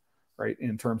place, right,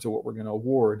 in terms of what we're going to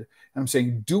award. And I'm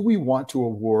saying, do we want to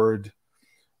award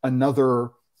another,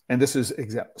 and this is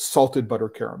salted butter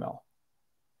caramel?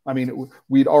 I mean,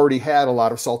 we'd already had a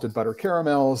lot of salted butter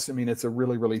caramels. I mean, it's a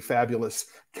really, really fabulous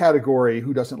category.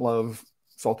 Who doesn't love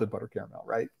salted butter caramel,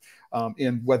 right?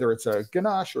 In whether it's a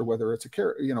ganache or whether it's a,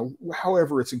 you know,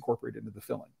 however it's incorporated into the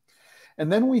filling.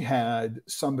 And then we had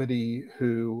somebody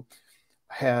who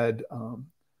had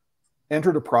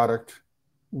entered a product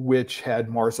which had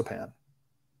marzipan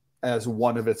as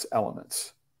one of its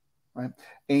elements, right?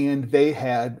 And they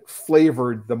had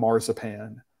flavored the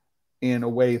marzipan in a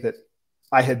way that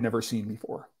I had never seen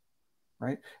before,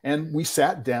 right? And we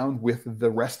sat down with the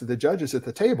rest of the judges at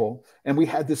the table, and we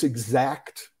had this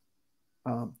exact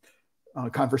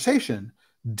conversation.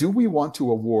 Do we want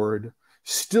to award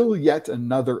still yet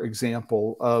another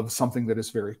example of something that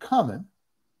is very common,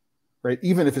 right?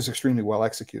 Even if it's extremely well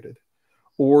executed.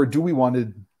 Or do we want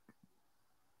to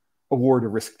award a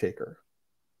risk taker,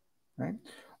 right?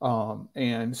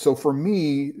 And so for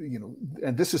me, you know,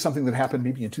 and this is something that happened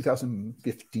maybe in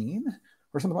 2015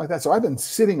 or something like that. So I've been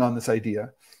sitting on this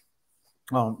idea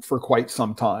for quite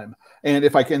some time. And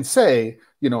if I can say,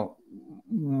 you know,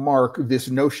 Mark, this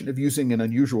notion of using an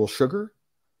unusual sugar,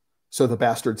 so the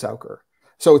bastard Sauker.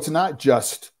 So it's not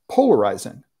just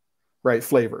polarizing, right?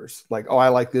 Flavors like, oh, I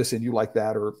like this and you like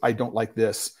that, or I don't like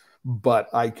this, but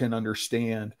I can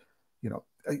understand, you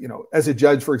know, as a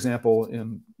judge, for example,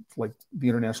 in like the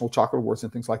International Chocolate Awards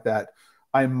and things like that,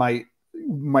 I might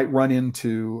run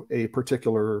into a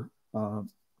particular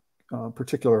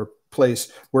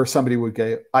place where somebody would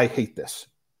go, I hate this.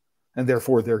 And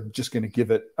therefore they're just going to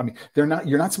give it. I mean, you're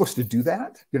not supposed to do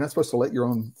that. You're not supposed to let your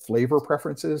own flavor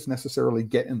preferences necessarily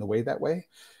get in the way that way.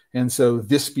 And so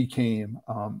this became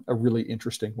a really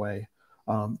interesting way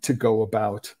to go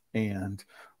about and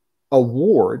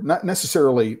award, not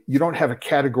necessarily, you don't have a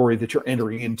category that you're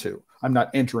entering into. I'm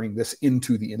not entering this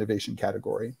into the innovation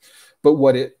category, but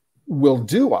what it will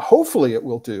do, hopefully it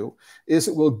will do, is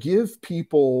it will give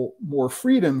people more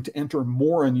freedom to enter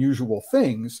more unusual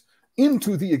things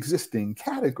into the existing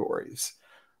categories,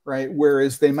 right?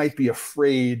 Whereas they might be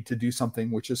afraid to do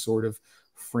something which is sort of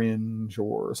fringe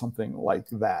or something like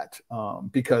that,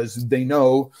 because they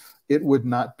know it would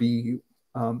not be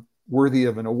worthy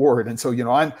of an award. And so,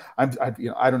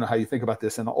 I don't know how you think about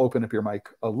this, and I'll open up your mic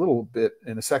a little bit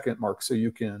in a second, Mark, so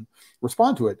you can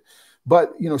respond to it.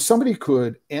 But, somebody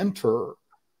could enter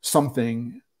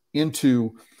something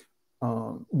into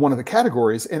one of the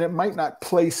categories, and it might not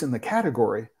place in the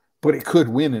category, but it could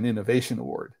win an innovation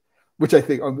award, which I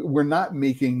think we're not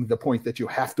making the point that you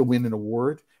have to win an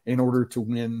award in order to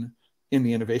win in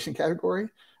the innovation category.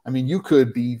 I mean, you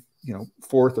could be,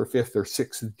 fourth or fifth or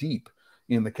sixth deep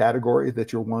in the category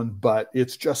that you're won, but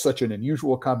it's just such an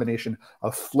unusual combination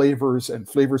of flavors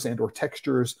and or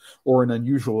textures, or an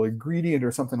unusual ingredient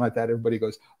or something like that. Everybody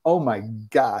goes, oh my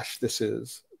gosh, this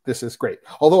is great.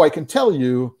 Although I can tell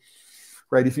you,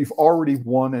 right, if you've already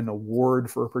won an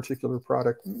award for a particular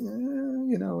product,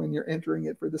 and you're entering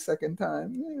it for the second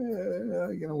time,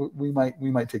 we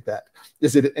might take that.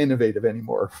 Is it innovative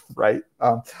anymore, right?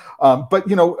 But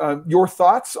your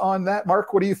thoughts on that,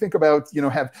 Mark? What do you think about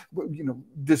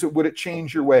would it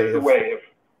change your way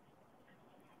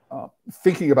of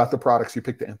thinking about the products you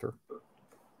pick to enter?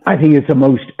 I think it's a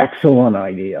most excellent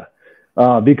idea,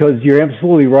 because you're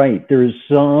absolutely right. There's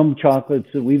some chocolates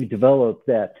that we've developed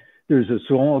that there's a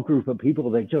small group of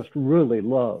people that just really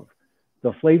love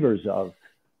the flavors of,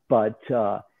 but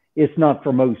it's not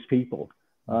for most people.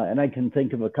 And I can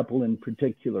think of a couple in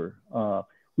particular.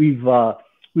 We've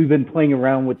been playing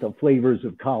around with the flavors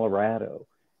of Colorado,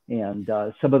 and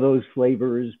some of those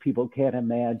flavors people can't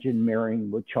imagine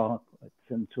marrying with chocolates,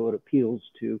 and so it appeals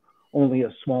to only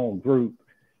a small group,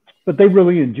 but they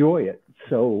really enjoy it.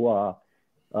 So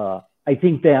I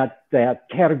think that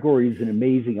category is an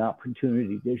amazing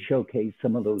opportunity to showcase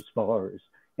some of those bars.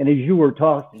 And as you were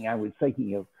talking, I was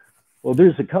thinking of, well,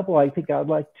 there's a couple I think I'd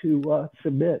like to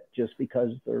submit, just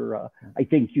because they're, I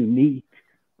think, unique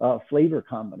flavor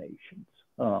combinations.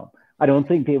 I don't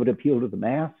think they would appeal to the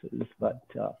masses, but,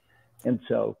 and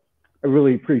so I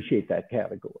really appreciate that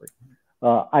category.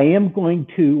 I am going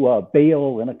to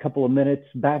bail in a couple of minutes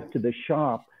back to the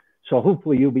shop, so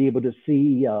hopefully you'll be able to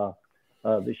see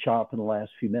the shop in the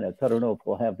last few minutes. I don't know if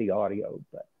we'll have the audio,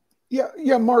 but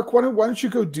yeah, Mark, why don't you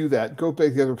go do that? Go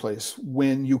back the other place.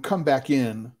 When you come back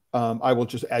in, I will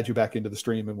just add you back into the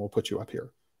stream, and we'll put you up here.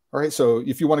 All right. So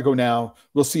if you want to go now,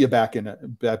 we'll see you back in a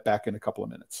couple of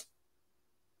minutes.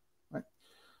 All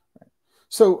right.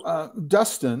 So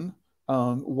Dustin,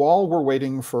 while we're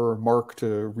waiting for Mark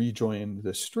to rejoin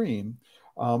the stream,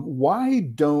 why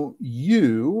don't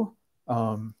you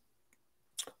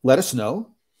let us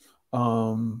know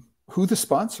who the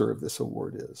sponsor of this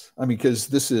award is? I mean, because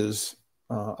this is,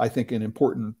 I think, an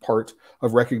important part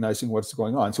of recognizing what's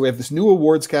going on. So we have this new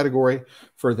awards category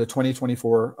for the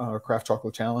 2024 Craft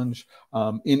Chocolate Challenge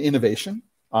in innovation.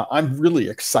 I'm really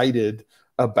excited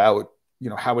about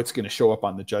how it's going to show up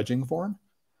on the judging form,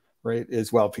 right?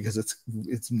 As well, because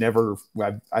it's never.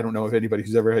 I don't know if anybody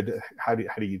who's ever had. How do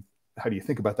you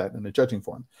think about that in the judging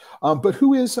form? But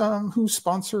who's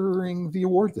sponsoring the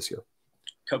award this year?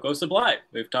 Cocoa Supply.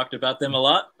 We've talked about them a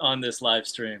lot on this live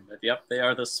stream, but yep, they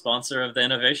are the sponsor of the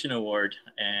Innovation Award,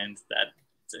 and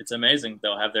it's amazing.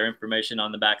 They'll have their information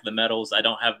on the back of the medals. I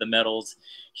don't have the medals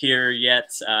here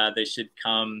yet. They should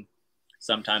come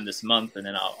sometime this month, and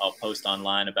then I'll post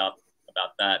online about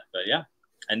that. But yeah,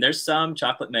 and there's some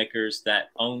chocolate makers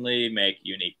that only make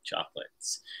unique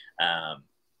chocolates.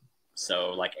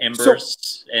 So like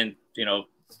Embers, and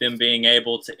them being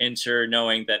able to enter,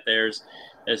 knowing that there's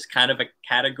kind of a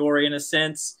category in a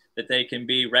sense that they can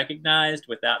be recognized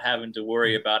without having to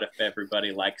worry about if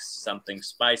everybody likes something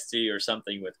spicy or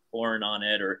something with corn on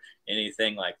it or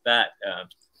anything like that.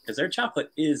 Because their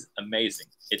chocolate is amazing.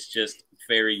 It's just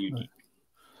very unique.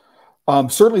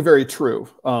 Certainly very true.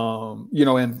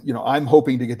 I'm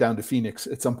hoping to get down to Phoenix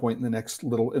at some point in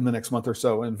the next month or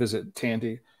so and visit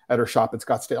Tandy at her shop in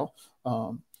Scottsdale.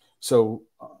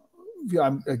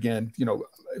 I'm again,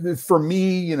 for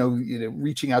me,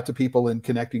 reaching out to people and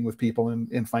connecting with people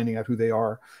and finding out who they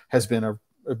are has been a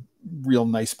real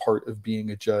nice part of being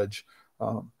a judge.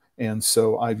 And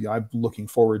so I'm looking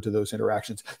forward to those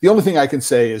interactions. The only thing I can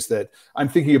say is that I'm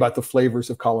thinking about the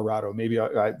flavors of Colorado. Maybe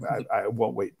I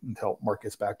won't wait until Mark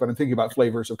gets back, but I'm thinking about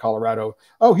flavors of Colorado.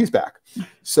 Oh, he's back.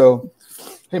 So,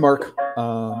 hey, Mark,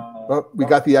 we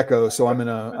got the echo. So I'm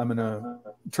gonna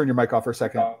turn your mic off for a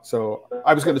second. So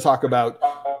I was going to talk about,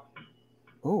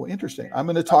 oh, interesting. I'm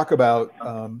going to talk about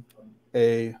won't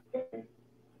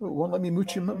let me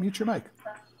mute your mic.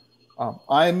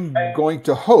 I'm going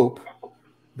to hope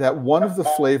that one of the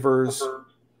flavors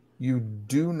you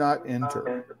do not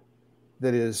enter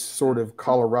that is sort of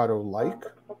Colorado-like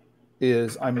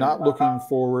is I'm not looking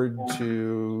forward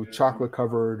to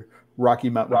chocolate-covered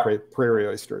Rocky Mountain prairie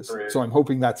oysters. So I'm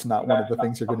hoping that's not one of the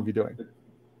things you're going to be doing.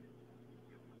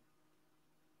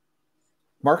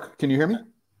 Mark, can you hear me?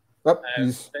 Oh,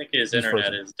 I think his internet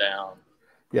frozen. Is down.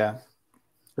 Yeah,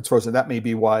 it's frozen. That may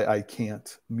be why I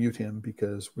can't mute him,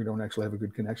 because we don't actually have a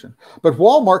good connection. But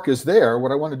while Mark is there,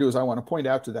 what I want to do is I want to point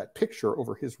out to that picture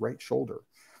over his right shoulder.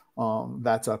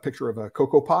 That's a picture of a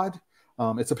cocoa pod.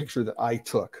 It's a picture that I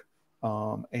took.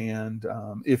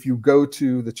 If you go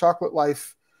to The Chocolate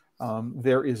Life,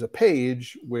 there is a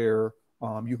page where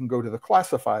you can go to the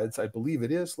classifieds. I believe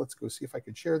it is. Let's go see if I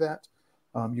can share that.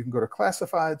 You can go to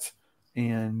classifieds,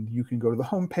 and you can go to the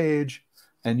home page,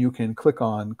 and you can click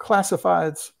on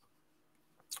classifieds.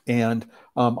 And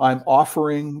I'm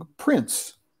offering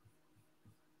prints.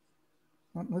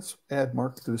 Let's add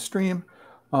Mark to the stream.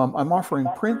 I'm offering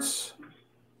prints,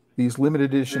 these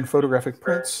limited edition photographic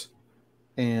prints,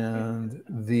 and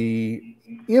the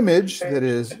image that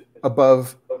is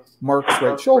above Mark's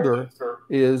right shoulder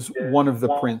is one of the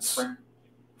prints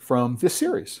from this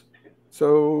series.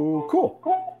 So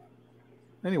cool.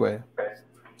 Anyway,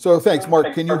 so thanks,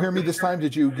 Mark. Can you hear me this time?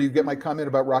 Did you get my comment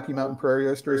about Rocky Mountain prairie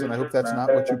oysters? And I hope that's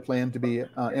not what you plan to be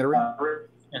entering.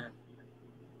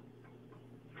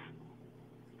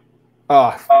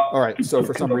 All right. So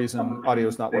for some reason, audio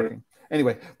is not working.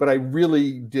 Anyway, but I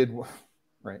really did.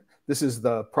 Right. This is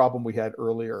the problem we had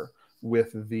earlier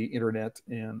with the internet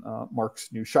in Mark's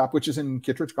new shop, which is in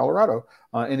Kittredge, Colorado.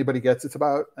 Anybody gets, it's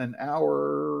about an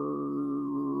hour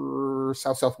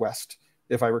southwest,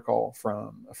 if I recall,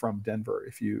 from Denver,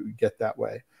 if you get that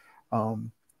way. No,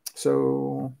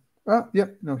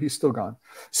 he's still gone.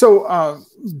 So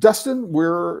Dustin,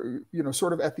 we're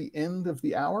sort of at the end of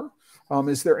the hour.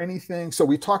 Is there anything? So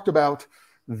we talked about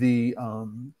the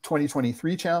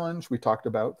 2023 challenge. We talked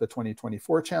about the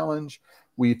 2024 challenge.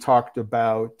 We talked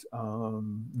about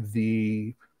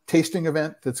the tasting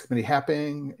event that's going to be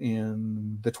happening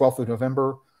in the 12th of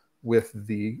November with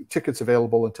the tickets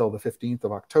available until the 15th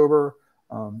of October,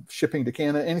 shipping to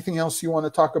Canada. Anything else you want to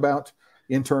talk about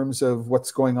in terms of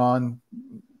what's going on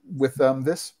with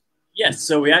this? Yes,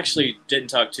 so we actually didn't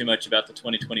talk too much about the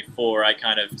 2024. I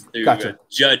kind of threw Gotcha. a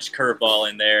judge curveball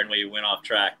in there and we went off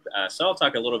track. So I'll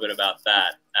talk a little bit about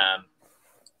that.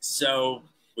 So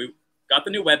we got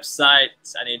the new website.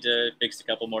 I need to fix a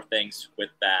couple more things with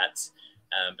that.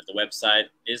 But the website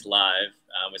is live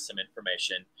with some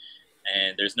information.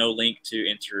 And there's no link to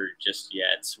enter just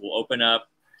yet. We'll open up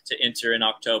to enter in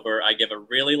October. I give a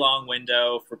really long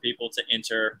window for people to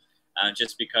enter.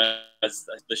 Just because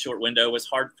the short window was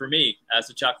hard for me as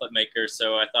a chocolate maker.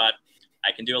 So I thought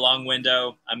I can do a long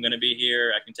window. I'm going to be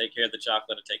here. I can take care of the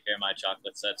chocolate. I take care of my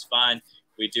chocolate. So that's fine.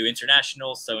 We do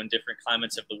international. So in different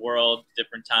climates of the world,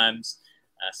 different times,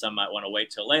 some might want to wait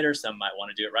till later. Some might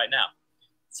want to do it right now.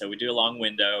 So we do a long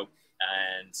window.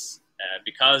 And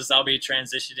because I'll be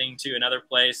transitioning to another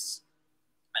place,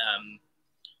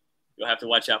 you'll have to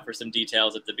watch out for some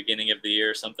details at the beginning of the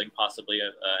year, something possibly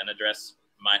an address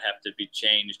might have to be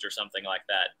changed or something like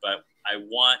that. But I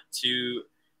want to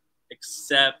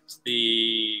accept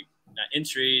the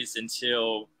entries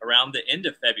until around the end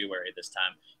of February this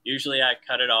time. Usually I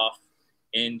cut it off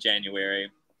in January,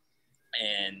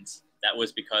 and that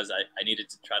was because I needed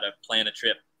to try to plan a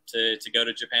trip to go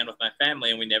to Japan with my family,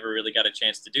 and we never really got a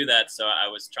chance to do that. So I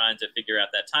was trying to figure out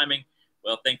that timing.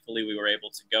 Well, thankfully we were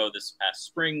able to go this past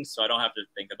spring, so I don't have to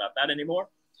think about that anymore.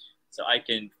 So I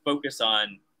can focus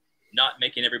on not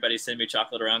making everybody send me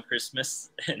chocolate around Christmas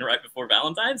and right before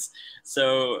Valentine's.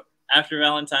 So after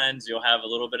Valentine's, you'll have a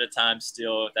little bit of time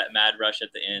still with that mad rush at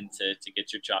the end to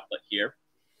get your chocolate here.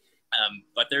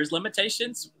 But there's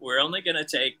limitations. We're only going to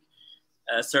take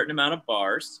a certain amount of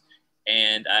bars,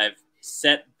 and I've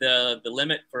set the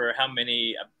limit for how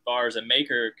many bars a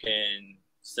maker can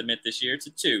submit this year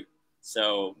to 2.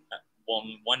 So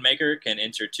one maker can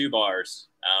enter 2 bars,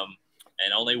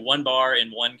 and only 1 bar in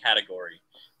 1 category.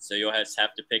 So you'll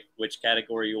have to pick which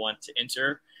category you want to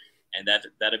enter. And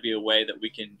that'll be a way that we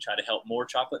can try to help more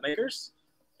chocolate makers.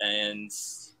 And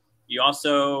you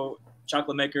also,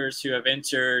 chocolate makers who have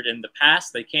entered in the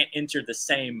past, they can't enter the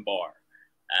same bar.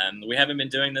 We haven't been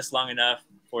doing this long enough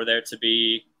for us to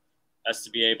be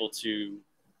able to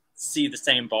see the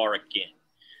same bar again.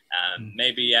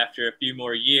 Maybe after a few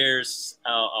more years,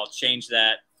 I'll change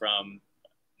that from,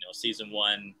 season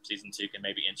 1, season 2 can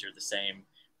maybe enter the same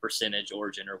percentage,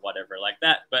 origin, or whatever like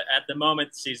that. But at the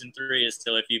moment, season 3 is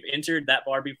still, if you've entered that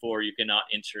bar before, you cannot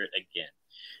enter it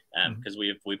again, because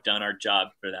we've done our job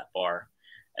for that bar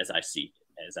as I see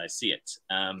it.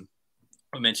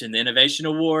 I mentioned the Innovation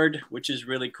Award, which is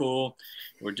really cool.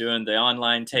 We're doing the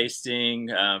online tasting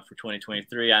for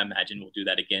 2023. I imagine we'll do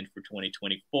that again for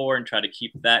 2024 and try to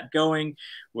keep that going.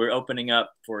 We're opening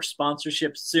up for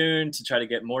sponsorship soon to try to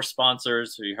get more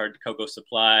sponsors. We heard Cocoa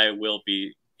Supply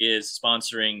is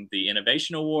sponsoring the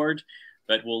Innovation Award,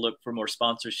 but we'll look for more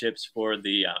sponsorships for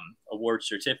the award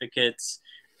certificates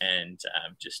and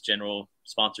just general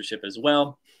sponsorship as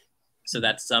well. So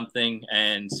that's something.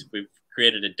 And we've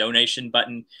created a donation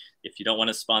button. If you don't want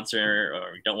to sponsor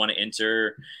or you don't want to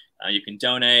enter, you can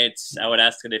donate. I would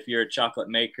ask that if you're a chocolate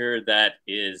maker that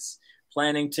is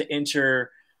planning to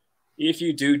enter, if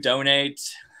you do donate,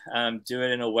 do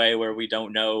it in a way where we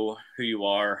don't know who you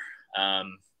are.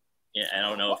 Yeah, I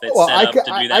don't know if it's set up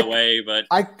to do that way, but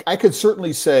I could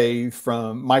certainly say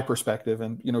from my perspective,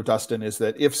 and Dustin, is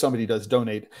that if somebody does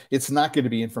donate, it's not going to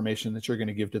be information that you're going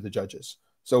to give to the judges.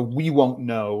 So we won't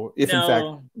know if, in fact,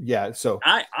 yeah. So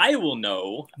I will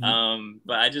know,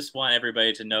 but I just want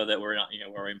everybody to know that we're not,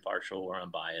 we're impartial, we're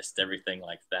unbiased, everything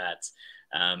like that.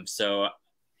 So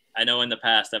I know in the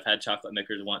past I've had chocolate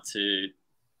makers want to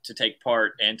take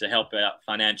part and to help out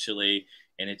financially.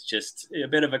 And it's just a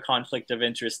bit of a conflict of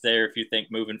interest there if you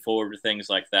think moving forward with things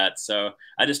like that. So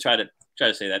I just try to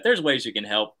say that there's ways you can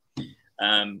help.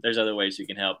 There's other ways you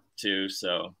can help too.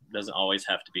 So it doesn't always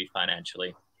have to be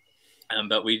financially.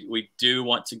 But we do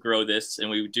want to grow this, and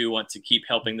we do want to keep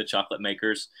helping the chocolate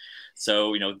makers.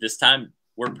 So, this time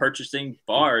we're purchasing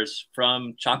bars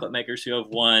from chocolate makers who have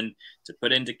won to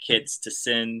put into kits to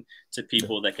send to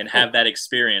people that can have that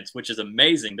experience, which is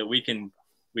amazing that we can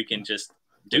just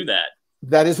do that.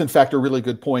 That is, in fact, a really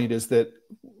good point, is that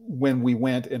when you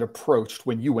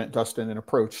went, Dustin, and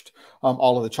approached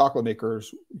all of the chocolate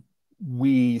makers,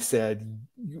 we said,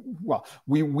 well,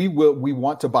 we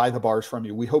want to buy the bars from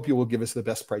you. We hope you will give us the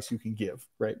best price you can give,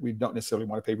 right? We don't necessarily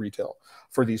want to pay retail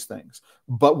for these things.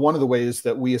 But one of the ways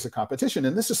that we as a competition,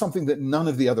 and this is something that none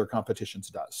of the other competitions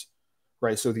does,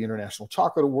 right? So the International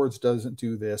Chocolate Awards doesn't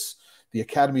do this. The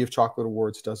Academy of Chocolate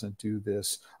Awards doesn't do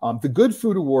this. The Good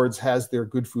Food Awards has their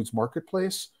Good Foods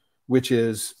Marketplace, which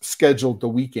is scheduled the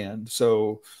weekend.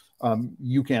 So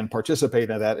you can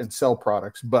participate in that and sell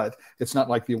products, but it's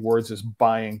not like the awards is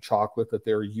buying chocolate that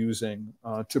they're using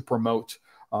to promote.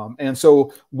 And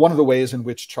so one of the ways in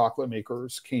which chocolate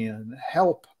makers can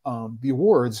help the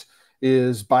awards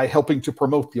is by helping to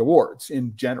promote the awards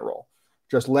in general,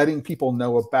 just letting people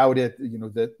know about it,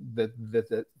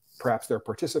 that perhaps they're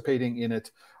participating in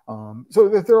it. So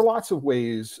that there are lots of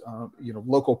ways,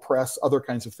 local press, other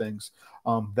kinds of things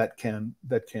that can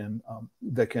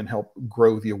help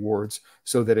grow the awards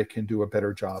so that it can do a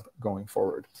better job going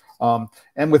forward.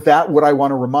 And with that, what I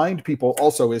want to remind people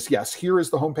also is, yes, here is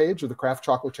the homepage of the Craft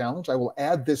Chocolate Challenge. I will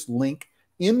add this link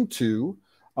into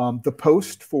the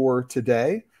post for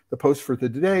today. The post for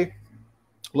today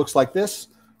looks like this,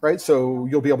 right? So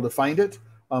you'll be able to find it.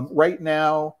 Right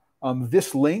now,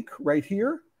 this link right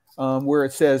here, where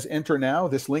it says enter now,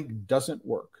 this link doesn't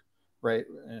work, right?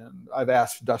 And I've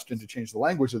asked Dustin to change the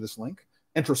language of this link,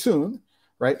 enter soon,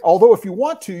 right? Although if you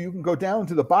want to, you can go down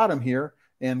to the bottom here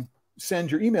and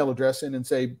send your email address in and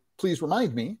say, please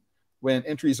remind me when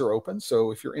entries are open.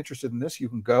 So if you're interested in this, you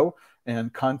can go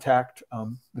and contact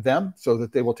them so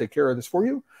that they will take care of this for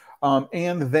you.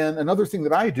 And then another thing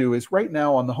that I do is right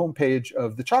now on the homepage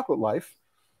of The Chocolate Life,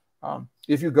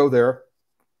 if you go there,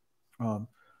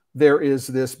 there is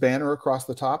this banner across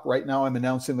the top. Right now, I'm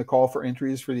announcing the call for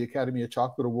entries for the Academy of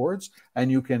Chocolate Awards,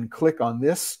 and you can click on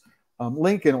this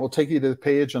link, and it will take you to the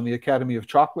page on the Academy of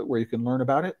Chocolate where you can learn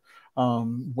about it.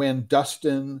 When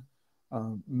Dustin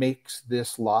makes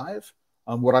this live,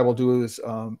 what I will do is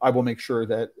I will make sure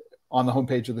that on the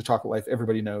homepage of The Chocolate Life,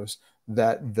 everybody knows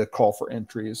that the call for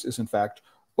entries is, in fact,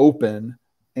 open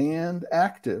and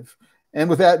active. And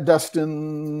with that,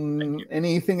 Dustin,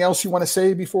 anything else you want to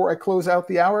say before I close out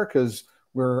the hour? Because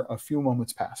we're a few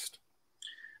moments past.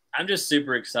 I'm just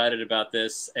super excited about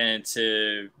this and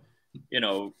to,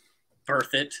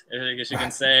 birth it, I guess you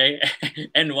can say,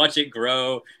 and watch it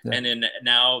grow. Yeah. And then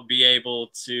now be able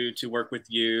to work with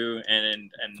you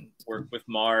and work with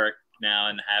Mark now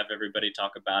and have everybody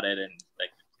talk about it. And like,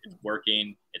 it's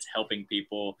working, it's helping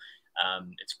people.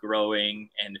 It's growing,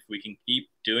 and if we can keep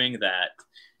doing that,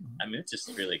 I mean, it's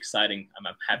just really exciting.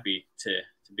 I'm happy to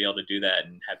be able to do that,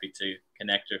 and happy to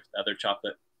connect with other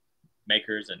chocolate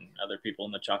makers and other people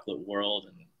in the chocolate world.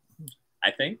 And I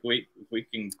think if we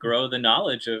can grow the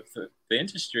knowledge of the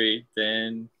industry,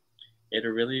 then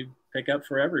it'll really pick up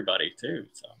for everybody too.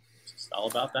 So it's just all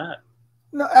about that.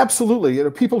 No, absolutely. You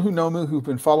know, people who know me, who've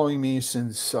been following me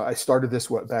since I started this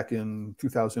back in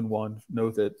 2001, know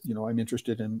that, you know, I'm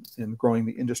interested in growing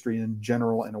the industry in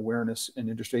general and awareness in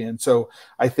industry. And so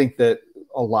I think that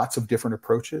lots of different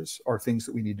approaches are things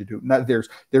that we need to do. Not,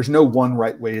 there's no one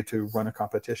right way to run a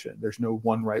competition. There's no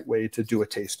one right way to do a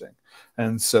tasting.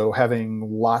 And so having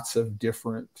lots of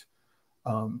different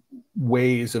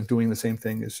ways of doing the same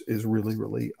thing is really,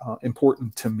 really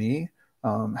important to me.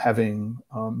 Having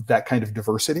that kind of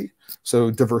diversity.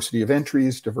 So diversity of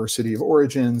entries, diversity of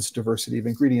origins, diversity of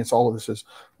ingredients, all of this is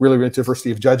really, really diversity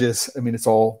of judges. I mean, it's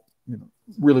all, you know,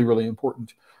 really, really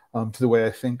important to the way I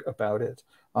think about it.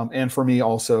 And for me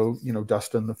also, you know,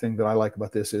 Dustin, the thing that I like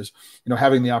about this is, you know,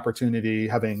 having the opportunity,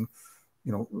 having,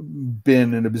 you know,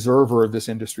 been an observer of this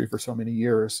industry for so many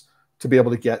years, to be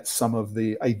able to get some of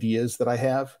the ideas that I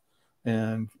have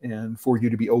and for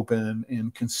you to be open in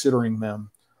considering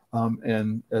them.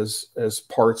 And as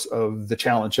parts of the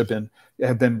challenge have been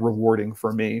rewarding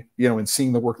for me, you know, and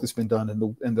seeing the work that's been done and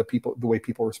the way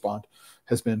people respond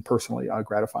has been personally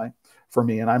gratifying for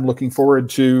me. And I'm looking forward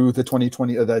to the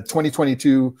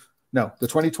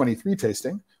 2023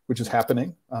 tasting, which is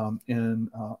happening in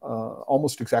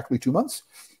almost exactly 2 months.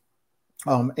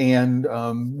 What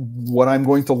I'm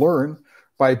going to learn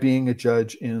by being a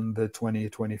judge in the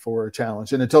 2024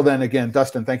 challenge. And until then, again,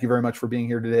 Dustin, thank you very much for being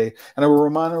here today. And I will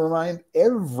remind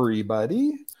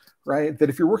everybody, right, that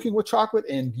if you're working with chocolate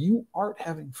and you aren't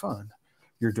having fun,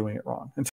 you're doing it wrong.